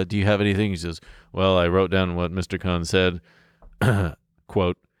anything?" He says, "Well, I wrote down what Mr. Khan said."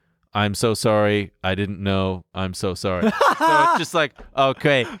 Quote, "I'm so sorry. I didn't know. I'm so sorry." So it's just like,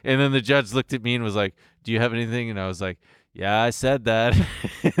 okay. And then the judge looked at me and was like, "Do you have anything?" And I was like, "Yeah, I said that."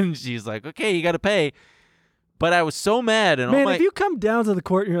 And she's like, "Okay, you got to pay." But I was so mad. And Man, if you come down to the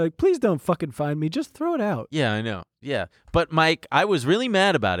court and you're like, please don't fucking find me, just throw it out. Yeah, I know. Yeah. But Mike, I was really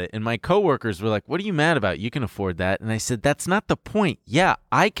mad about it. And my coworkers were like, "What are you mad about? You can afford that." And I said, "That's not the point. Yeah,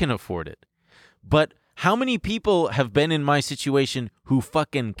 I can afford it. But how many people have been in my situation who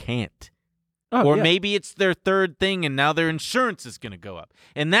fucking can't? Oh, Or yeah. maybe it's their third thing and now their insurance is going to go up.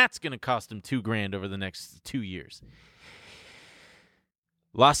 And that's going to cost them $2,000 over the next 2 years.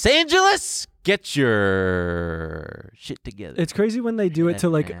 Los Angeles, get your shit together. It's crazy when they do it to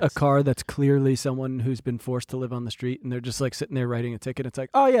like a Ass. car that's clearly someone who's been forced to live on the street, and they're just like sitting there writing a ticket. It's like,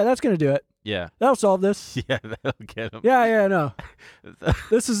 oh yeah, that's gonna do it. Yeah. That'll solve this. Yeah, that'll get them. Yeah, no.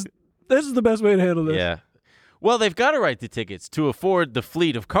 This is the best way to handle this. Yeah. Well, they've got to write the tickets to afford the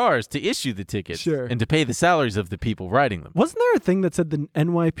fleet of cars to issue the tickets Sure. and to pay the salaries of the people writing them. Wasn't there a thing that said the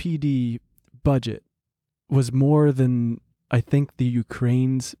NYPD budget was more than I think the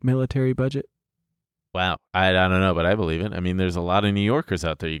Ukraine's military budget? Wow. I don't know, but I believe it. I mean, there's a lot of New Yorkers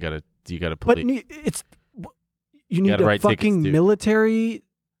out there you got to But police. you need gotta a write tickets, fucking dude. military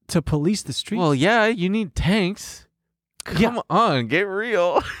to police the streets. Well, yeah, you need tanks. Come on, get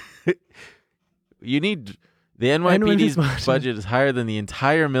real. You need the NYPD's budget is higher than the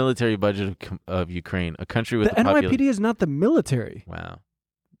entire military budget of Ukraine, a country with the a population. NYPD is not the military. Wow.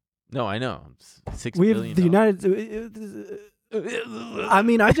 No, I know. $6 We have billion. the United. I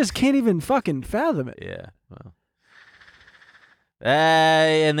mean, I just can't even fucking fathom it. Yeah. Well.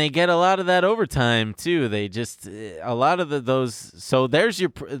 And they get a lot of that overtime too. They just a lot of those. So there's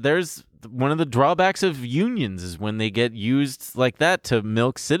one of the drawbacks of unions is when they get used like that to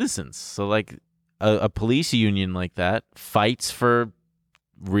milk citizens. So like a police union like that fights for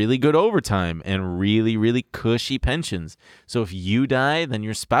really good overtime and really, really cushy pensions. So if you die, then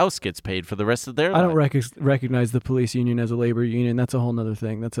your spouse gets paid for the rest of their life. I don't recognize the police union as a labor union. That's a whole nother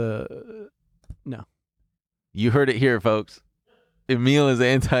thing. That's no. You heard it here, folks. Emil is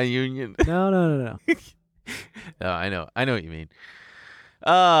anti-union. No. No, I know what you mean.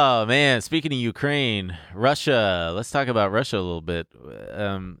 Oh man, speaking of Ukraine, Russia. Let's talk about Russia a little bit.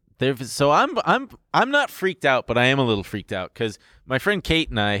 So I'm not freaked out, but I am a little freaked out because my friend Kate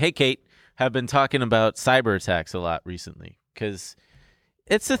and I, hey Kate, have been talking about cyber attacks a lot recently because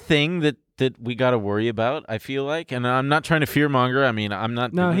it's a thing that we got to worry about. I feel like, and I'm not trying to fearmonger. I mean, I'm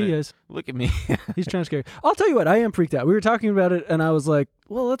not. No, doing he it. is. Look at me. He's trying to scare you. I'll tell you what, I am freaked out. We were talking about it, and I was like,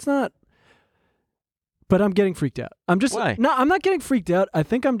 well, let's not. But I'm getting freaked out. I'm just Why? No, I'm not getting freaked out. I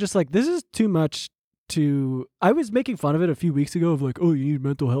think I'm just like, this is too much to. I was making fun of it a few weeks ago of like, oh, you need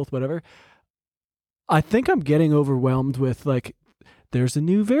mental health, whatever. I think I'm getting overwhelmed with like, there's a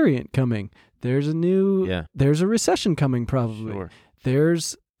new variant coming. There's a recession coming probably. Sure.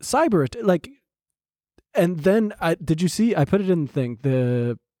 There's cyber like, and then did you see? I put it in the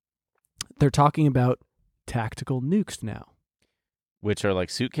thing. They're talking about tactical nukes now. Which are like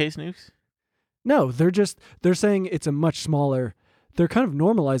suitcase nukes? No, they're saying it's a much smaller. They're kind of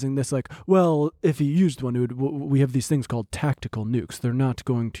normalizing this, like, well, if he used one, we have these things called tactical nukes. They're not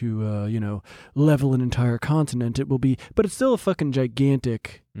going to, level an entire continent. It will be, but it's still a fucking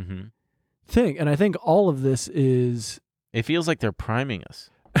gigantic thing. And I think all of this is. It feels like they're priming us.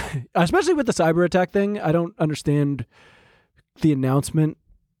 Especially with the cyber attack thing, I don't understand the announcement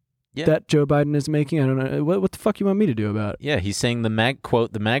that Joe Biden is making. I don't know. What the fuck you want me to do about it? Yeah, he's saying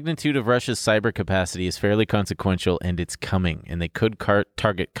quote, the magnitude of Russia's cyber capacity is fairly consequential and it's coming, and they could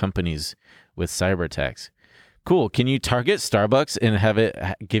target companies with cyber attacks. Cool. Can you target Starbucks and have it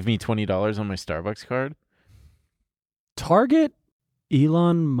give me $20 on my Starbucks card? Target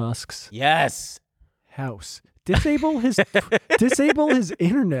Elon Musk's house. Disable his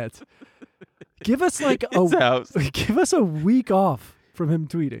internet. Give us like give us a week off from him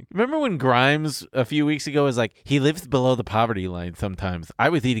tweeting. Remember when Grimes a few weeks ago was like, he lives below the poverty line sometimes. I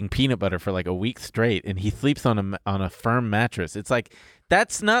was eating peanut butter for like a week straight and he sleeps on a firm mattress. It's like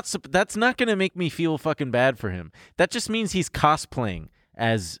that's not going to make me feel fucking bad for him. That just means he's cosplaying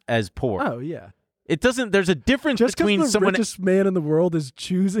as poor. Oh yeah. It doesn't. There's a difference just between the someone. richest man in the world is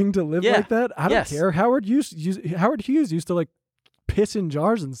choosing to live like that. I don't care. Howard Hughes used to like piss in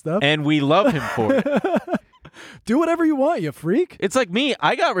jars and stuff. And we love him for it. Do whatever you want, you freak. It's like me.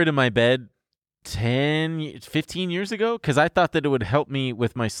 I got rid of my bed 15 years ago because I thought that it would help me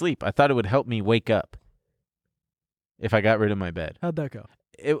with my sleep. I thought it would help me wake up if I got rid of my bed. How'd that go?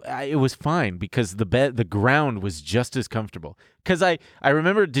 It was fine because the ground was just as comfortable. Because I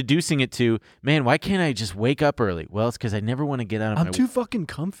remember deducing it to, man, why can't I just wake up early? Well, it's because I never want to get out of I'm too fucking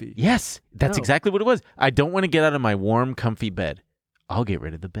comfy. Yes, that's No. exactly what it was. I don't want to get out of my warm, comfy bed. I'll get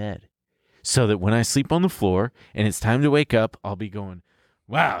rid of the bed. So that when I sleep on the floor and it's time to wake up, I'll be going,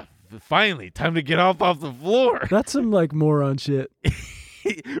 wow, finally, time to get off the floor. That's some like moron shit.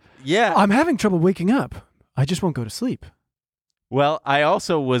 Yeah. I'm having trouble waking up. I just won't go to sleep. Well, I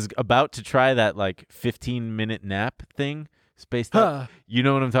also was about to try that like 15-minute nap thing, spaced out. You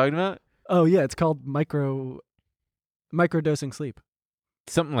know what I'm talking about? Oh yeah, it's called microdosing sleep.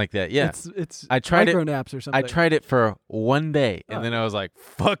 Something like that, yeah. It's I tried micro naps or something. I tried it for one day, and then I was like,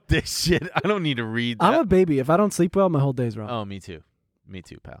 fuck this shit. I don't need to read that. I'm a baby. If I don't sleep well, my whole day's wrong. Oh, me too. Me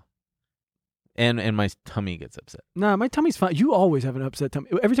too, pal. And my tummy gets upset. Nah, my tummy's fine. You always have an upset tummy.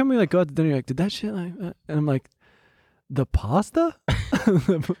 Every time we like go out to dinner, you're like, did that shit like and I'm like, the pasta?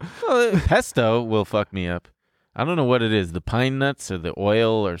 Well, pesto will fuck me up. I don't know what it is, the pine nuts or the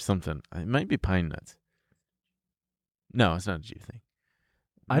oil or something. It might be pine nuts. No, it's not a Jew thing.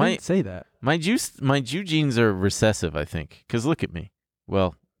 I didn't say that. My Jew genes are recessive, I think. Because look at me.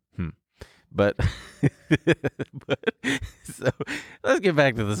 Well, But, so let's get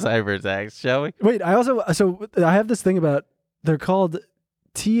back to the cyber attacks, shall we? Wait, I have this thing about, they're called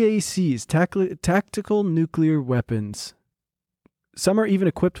TACs, tactical nuclear weapons. Some are even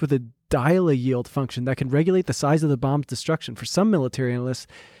equipped with a dial-a-yield function that can regulate the size of the bomb's destruction. For some military analysts,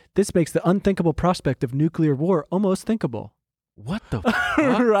 this makes the unthinkable prospect of nuclear war almost thinkable. What the fuck?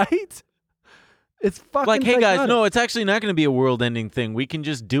 Right? It's fucking like, hey guys, psychotic. no, it's actually not going to be a world-ending thing. We can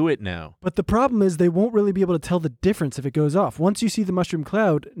just do it now. But the problem is they won't really be able to tell the difference if it goes off. Once you see the mushroom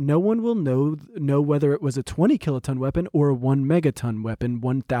cloud, no one will know whether it was a 20 kiloton weapon or a 1 megaton weapon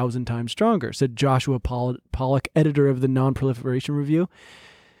 1,000 times stronger, said Joshua Pollock, editor of the Non-Proliferation Review.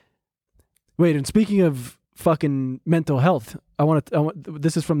 Wait, and speaking of fucking mental health,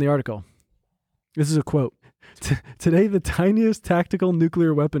 this is from the article. This is a quote. Today, the tiniest tactical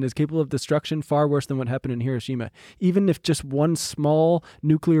nuclear weapon is capable of destruction far worse than what happened in Hiroshima. Even if just one small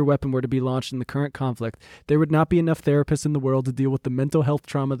nuclear weapon were to be launched in the current conflict, there would not be enough therapists in the world to deal with the mental health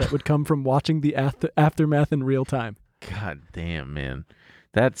trauma that would come from watching the aftermath in real time. God damn, man.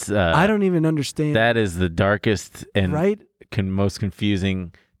 That's I don't even understand. That is the darkest and right? most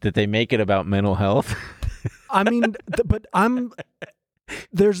confusing, that they make it about mental health. I mean, but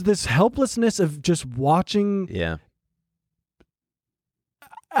there's this helplessness of just watching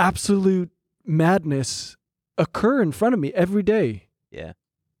absolute madness occur in front of me every day. Yeah.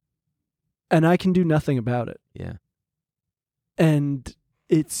 And I can do nothing about it. Yeah. And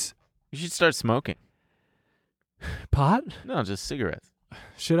it's... You should start smoking. Pot? No, just cigarettes.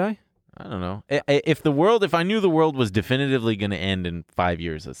 Should I? I don't know. If I knew the world was definitively going to end in 5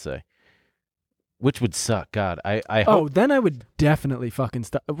 years, let's say, which would suck. God, I hope. Oh, then I would definitely fucking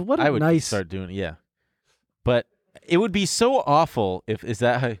stop. What a I would nice... start doing it, yeah. But it would be so awful if, is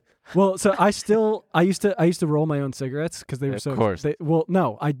that how... Well, so I used to roll my own cigarettes because they were so... Of course. Well,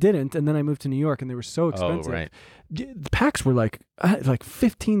 no, I didn't, and then I moved to New York, and they were so expensive. Oh, right. The packs were like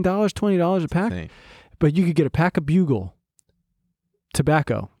 $15, $20 a pack. Insane. But you could get a pack of Bugle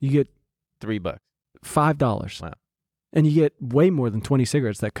tobacco. You get $3. $5. Wow. And you get way more than 20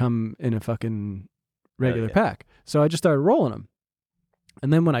 cigarettes that come in a fucking regular pack. So I just started rolling them.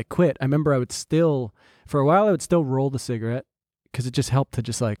 And then when I quit, I remember for a while I would still roll the cigarette because it just helped to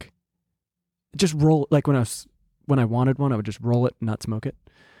just roll. Like when I wanted one, I would just roll it and not smoke it.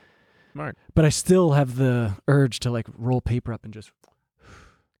 Smart. But I still have the urge to like roll paper up and just...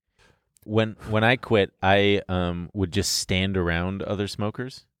 When I quit, I would just stand around other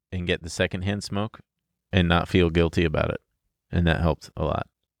smokers and get the secondhand smoke and not feel guilty about it. And that helped a lot.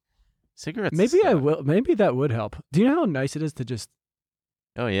 Cigarettes. Maybe that would help. Do you know how nice it is to just...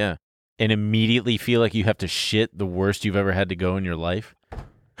 Oh, yeah. And immediately feel like you have to shit the worst you've ever had to go in your life?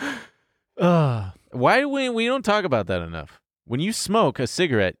 Why do we don't talk about that enough? When you smoke a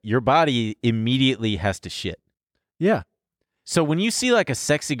cigarette, your body immediately has to shit. Yeah. So when you see like a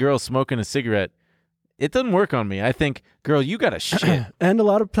sexy girl smoking a cigarette, it doesn't work on me. I think, girl, you got to shit. And a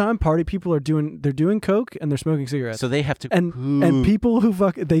lot of time, party people they're doing coke and they're smoking cigarettes. So they have to and people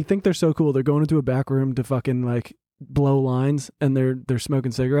who they think they're so cool. They're going into a back room to fucking like blow lines, and they're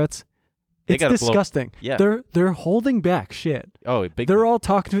smoking cigarettes. It's disgusting. Yeah. They're holding back shit. Oh, big. They're all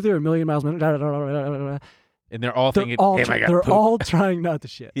talking to their a million miles an hour. And they're all thinking, all, "Hey, I got they're poop." all trying not to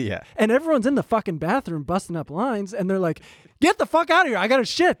shit. Yeah. And everyone's in the fucking bathroom busting up lines, and they're like, "Get the fuck out of here! I gotta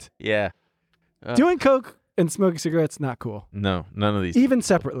shit." Yeah. Doing coke and smoking cigarettes, not cool. No, none of these. Even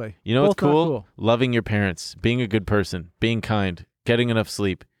separately. You know what's Both not cool? Loving your parents, being a good person, being kind, getting enough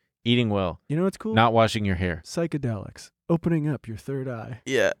sleep, eating well, You know what's cool? not washing your hair. Psychedelics. Opening up your third eye.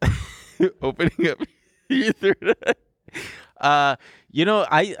 Yeah. Opening up your third eye. You know,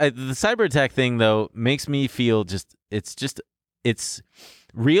 I the cyber attack thing though makes me feel it's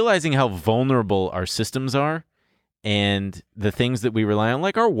realizing how vulnerable our systems are and the things that we rely on,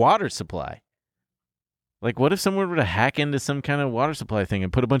 like our water supply. Like, what if someone were to hack into some kind of water supply thing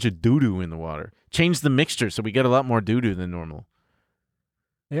and put a bunch of doo-doo in the water? Change the mixture so we get a lot more doo-doo than normal.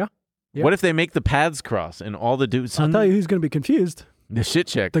 Yeah. Yep. What if they make the paths cross and all the doo... I'll tell you who's going to be confused. The shit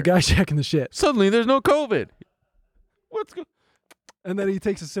checker. The guy checking the shit. Suddenly there's no COVID. What's going... And then he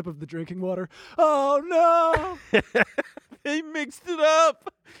takes a sip of the drinking water. Oh, no. They mixed it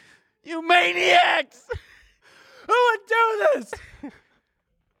up. You maniacs. Who would do this?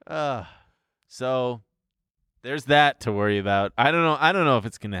 So there's that to worry about. I don't know if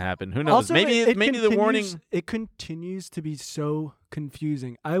it's going to happen. Who knows? Also, maybe the warning... It continues to be so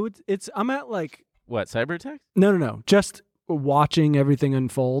confusing. I'm at like... What, cyber attacks? No. Just watching everything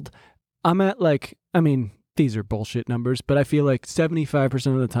unfold. I'm at like... I mean... These are bullshit numbers, but I feel like 75%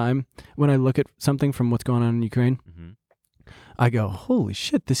 of the time when I look at something from what's going on in Ukraine, I go, holy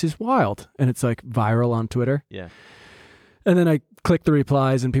shit, this is wild. And it's like viral on Twitter. Yeah. And then I click the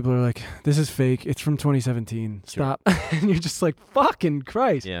replies and people are like, this is fake. It's from 2017. Stop. And you're just like, fucking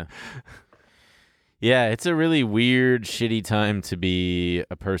Christ. Yeah. Yeah, it's a really weird, shitty time to be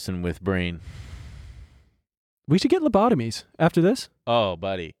a person with brain. We should get lobotomies after this. Oh,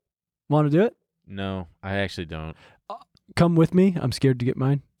 buddy. Want to do it? No, I actually don't. Come with me. I'm scared to get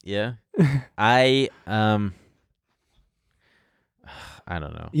mine. Yeah. I don't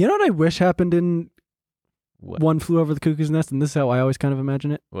know. You know what I wish happened in What? One Flew Over the Cuckoo's Nest, and this is how I always kind of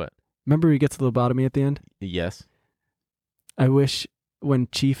imagine it. What? Remember he gets the lobotomy at the end? Yes. I wish when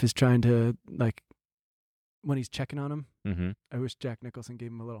Chief is trying to, like, when he's checking on him, Mm-hmm. I wish Jack Nicholson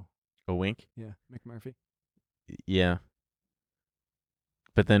gave him a little. A wink? Yeah, McMurphy. Yeah.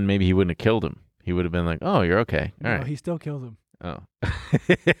 But then maybe he wouldn't have killed him. He would have been like, oh, you're okay. All No, right. he still kills him. Oh.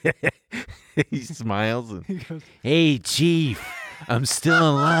 He smiles. And, He goes, hey, Chief, I'm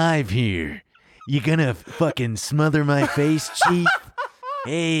still alive here. You gonna fucking smother my face, Chief?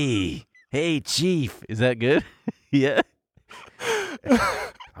 Hey, Chief. Is that good? Yeah.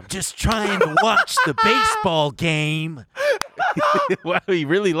 I'm just trying to watch the baseball game. Wow, he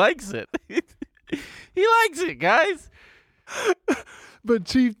really likes it. He likes it, guys. but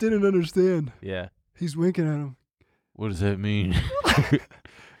Chief didn't understand. Yeah. He's winking at him. What does that mean?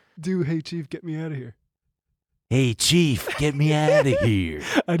 Hey, Chief, get me out of here. Hey, Chief, get me out of here.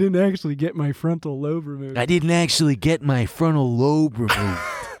 I didn't actually get my frontal lobe removed. I didn't actually get my frontal lobe removed.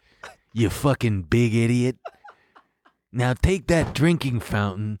 You fucking big idiot. Now take that drinking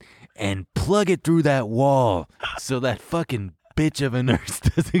fountain and plug it through that wall so that fucking bitch of a nurse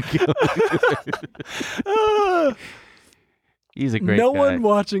doesn't go. He's a great guy. No one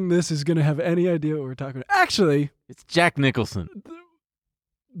watching this is going to have any idea what we're talking about. Actually, It's Jack Nicholson.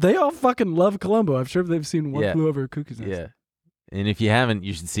 they all fucking love Columbo. I'm sure they've seen One Yeah. Flew Over Cuckoo's Nest. Yeah. And if you haven't,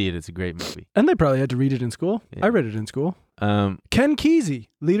 you should see it. It's a great movie. And they probably had to read it in school. Yeah. I read it in school. Um, Ken Kesey,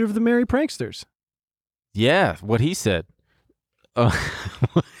 leader of the Merry Pranksters. yeah, what he said.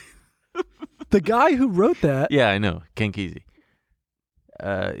 The guy who wrote that. Yeah, I know. Ken Kesey.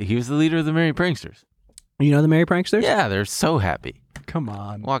 He was the leader of the Merry Pranksters. You know the Merry Pranksters? Yeah, they're so happy. Come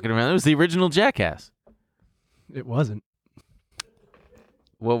on. Walking around. It was the original Jackass. It wasn't.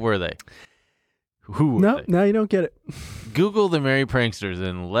 What were they? Who were No, they? now you don't get it. Google the Merry Pranksters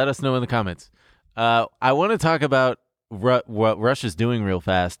and let us know in the comments. I want to talk about what Russia's doing real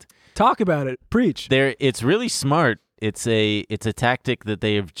fast. Talk about it. Preach. It's really smart. It's a tactic that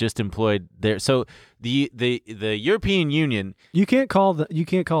they have just employed there. So the European Union. You can't call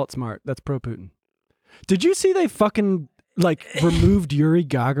it smart. That's pro Putin. Did you see they fucking removed Yuri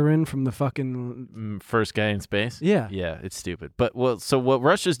Gagarin from the fucking First guy in space? Yeah. Yeah, it's stupid. But so what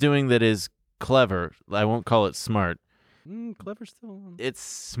Russia's doing that is clever, I won't call it smart. Clever still. It's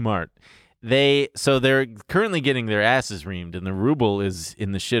smart. They're currently getting their asses reamed, and the ruble is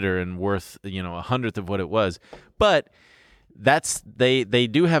in the shitter and worth 100th of what it was. But they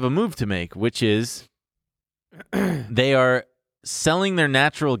do have a move to make, which is they are selling their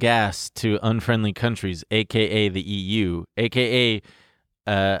natural gas to unfriendly countries, aka the EU, aka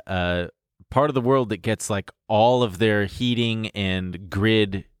part of the world that gets like all of their heating and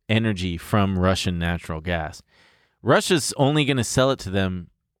grid energy from Russian natural gas. Russia's only going to sell it to them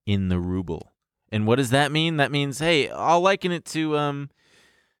in the ruble. And what does that mean? That means, hey, I'll liken it to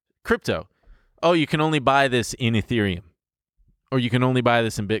crypto. Oh, you can only buy this in Ethereum. Or you can only buy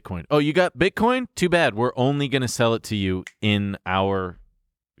this in Bitcoin. Oh, you got Bitcoin? Too bad. We're only going to sell it to you in our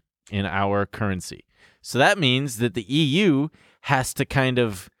currency. So that means that the EU has to kind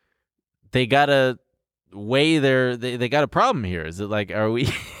of, they got to weigh they got a problem here. Is it like, are we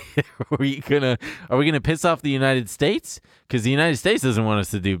gonna piss off the United States? Because the United States doesn't want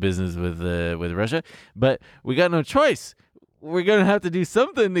us to do business with Russia, but we got no choice. We're gonna have to do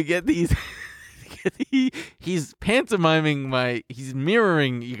something to get these. He's pantomiming he's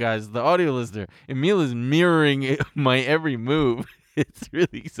mirroring, you guys, the audio listener. Emil is mirroring my every move. It's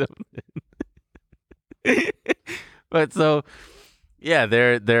really something. But so, yeah,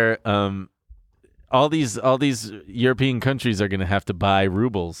 they're all these European countries are going to have to buy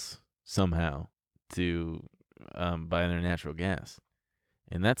rubles somehow to buy their natural gas.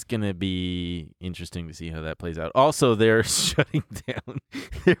 And that's going to be interesting to see how that plays out. Also, they're shutting down.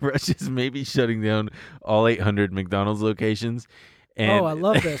 Russia's maybe shutting down all 800 McDonald's locations. And I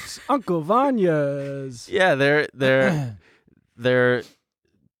love this. Uncle Vanya's. Yeah, they're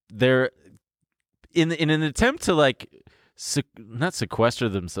in an attempt to like not sequester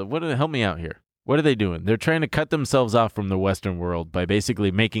themselves. Help me out here. What are they doing? They're trying to cut themselves off from the Western world by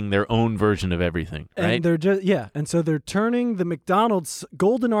basically making their own version of everything, right? And they're and so they're turning the McDonald's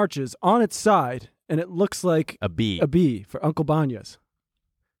golden arches on its side, and it looks like a B. A B for Uncle Banya's.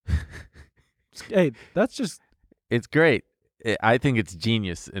 Hey, that's just... It's great. I think it's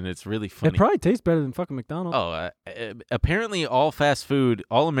genius, and it's really funny. It probably tastes better than fucking McDonald's. Oh, apparently all fast food,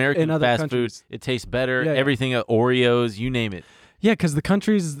 all American fast food, it tastes better. Yeah. Everything, Oreos, you name it. Yeah, because the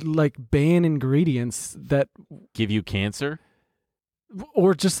countries like ban ingredients that give you cancer,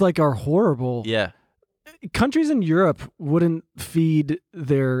 or just like are horrible. Yeah, countries in Europe wouldn't feed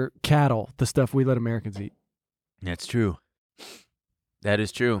their cattle the stuff we let Americans eat. That's true. That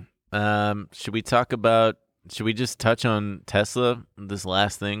is true. Should we just touch on Tesla, this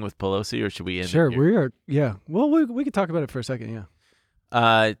last thing with Pelosi, or should we end it here? We are. Yeah. Well, we could talk about it for a second. Yeah.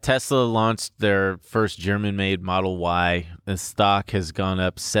 Tesla launched their first German-made Model Y. The stock has gone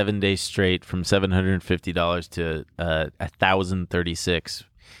up 7 days straight from $750 to $1,036.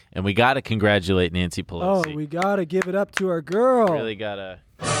 And we got to congratulate Nancy Pelosi. Oh, we got to give it up to our girl. Really got to.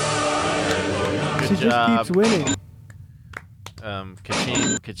 She just keeps winning.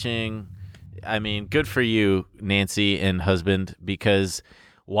 Ka-ching, ka-ching. I mean, good for you, Nancy and husband, because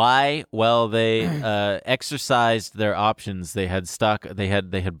why? Well, they exercised their options. They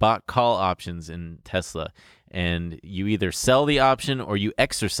had bought call options in Tesla, and you either sell the option or you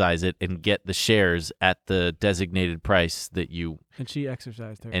exercise it and get the shares at the designated price that you. And she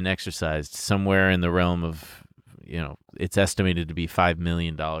exercised her. And exercised somewhere in the realm of, it's estimated to be $5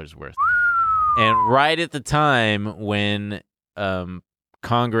 million worth. And right at the time when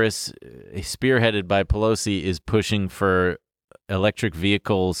Congress, spearheaded by Pelosi, is pushing for electric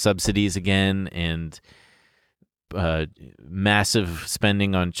vehicle subsidies again and massive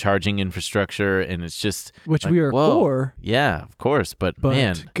spending on charging infrastructure, and it's just which we are for. Yeah, of course, but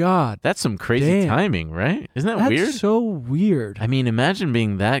man, God, that's some crazy timing, right? Isn't that weird? That's so weird. I mean, imagine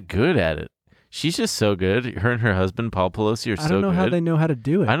being that good at it. She's just so good. Her and her husband, Paul Pelosi, are so good. I don't know how they know how to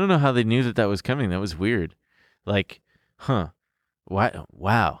do it. I don't know how they knew that was coming. That was weird. Like,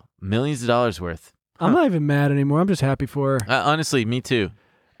 wow, millions of dollars worth. I'm not even mad anymore. I'm just happy for her. Honestly, me too.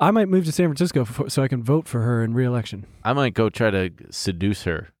 I might move to San Francisco so I can vote for her in re-election. I might go try to seduce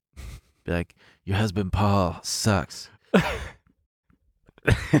her. Be like, your husband Paul sucks.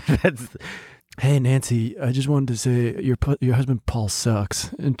 Hey, Nancy, I just wanted to say your husband Paul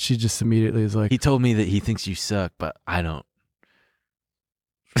sucks. And she just immediately is like... He told me that he thinks you suck, but I don't.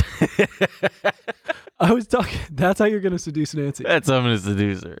 I was talking... That's how you're going to seduce Nancy. That's how I'm going to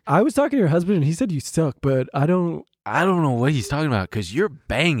seduce her. I was talking to your husband, and he said you suck, but I don't know what he's talking about, because you're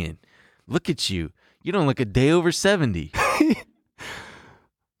banging. Look at you. You don't look a day over 70.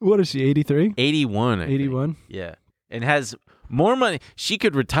 What is she, 83? 81, 81? Yeah. And has more money. She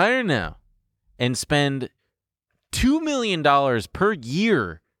could retire now and spend $2 million per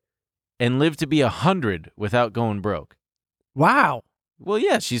year and live to be 100 without going broke. Wow. Well,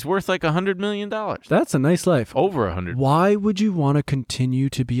 yeah, she's worth like $100 million. That's a nice life. Over 100. Why would you want to continue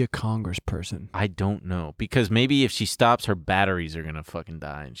to be a congressperson? I don't know. Because maybe if she stops, her batteries are going to fucking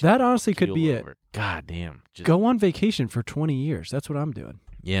die. And that honestly could be it. God damn. Go on vacation for 20 years. That's what I'm doing.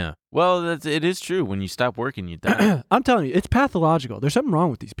 Yeah. Well, it is true. When you stop working, you die. I'm telling you, it's pathological. There's something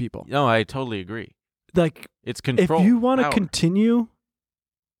wrong with these people. No, I totally agree. Like, it's control. If you want to continue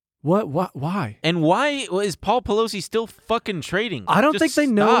What? Why? And why is Paul Pelosi still fucking trading? I don't Just think they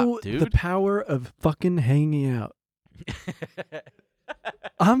stop, know dude. the power of fucking hanging out.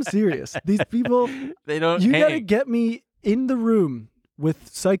 I'm serious. These people, They don't. you hang. gotta get me in the room with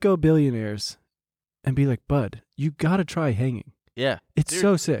psycho billionaires and be like, bud, you gotta try hanging. Yeah, It's dude,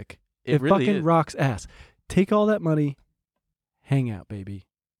 so sick. it really fucking is. rocks ass. Take all that money, hang out, baby.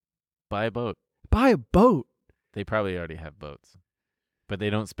 Buy a boat. Buy a boat. They probably already have boats, but they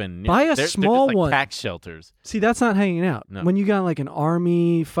don't spend. Buy a they're small just like one. Tax shelters. See, that's not hanging out. No. When you got like an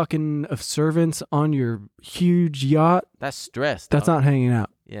army fucking of servants on your huge yacht, That's stress. that's dog. not hanging out.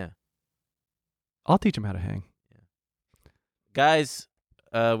 Yeah, I'll teach them how to hang. guys,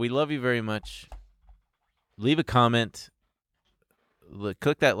 we love you very much. Leave a comment.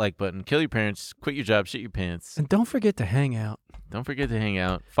 Click that like button. Kill your parents. Quit your job. Shit your pants. And don't forget to hang out. Don't forget to hang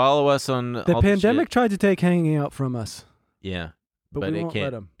out. Follow us on The all pandemic shit. tried to take hanging out from us, Yeah, but we it won't can't. let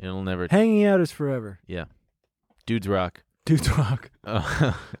them. It'll never. Hanging out is forever. Yeah, dudes rock. Dudes rock.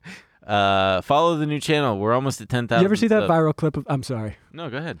 Follow the new channel. We're almost at 10,000. You ever see that subs. viral clip of? I'm sorry. No,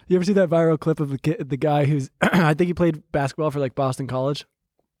 go ahead. You ever see that viral clip of the guy who's? I think he played basketball for like Boston College,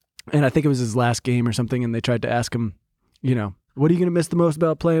 and I think it was his last game or something. And they tried to ask him, what are you gonna miss the most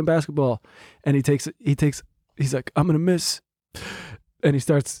about playing basketball? And he's like, I'm gonna miss, and he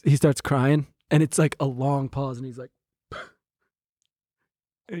starts crying, and it's like a long pause, and he's like,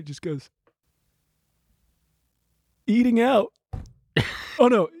 and he just goes, eating out. Oh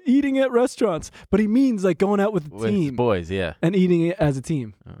no, eating at restaurants, but he means like going out with the With team boys, yeah. and eating it as a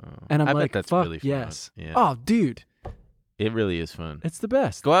team. And I'm I like, bet that's fuck really fun. yes. Yeah. Oh, dude, It really is fun. it's the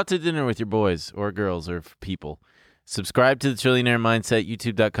best. Go out to dinner with your boys or girls or people. Subscribe to the Trillionaire Mindset,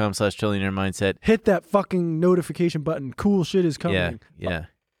 youtube.com/Trillionaire Mindset. Hit that fucking notification button. Cool shit is coming. Yeah, yeah.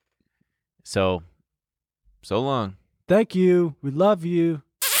 So long. Thank you. We love you.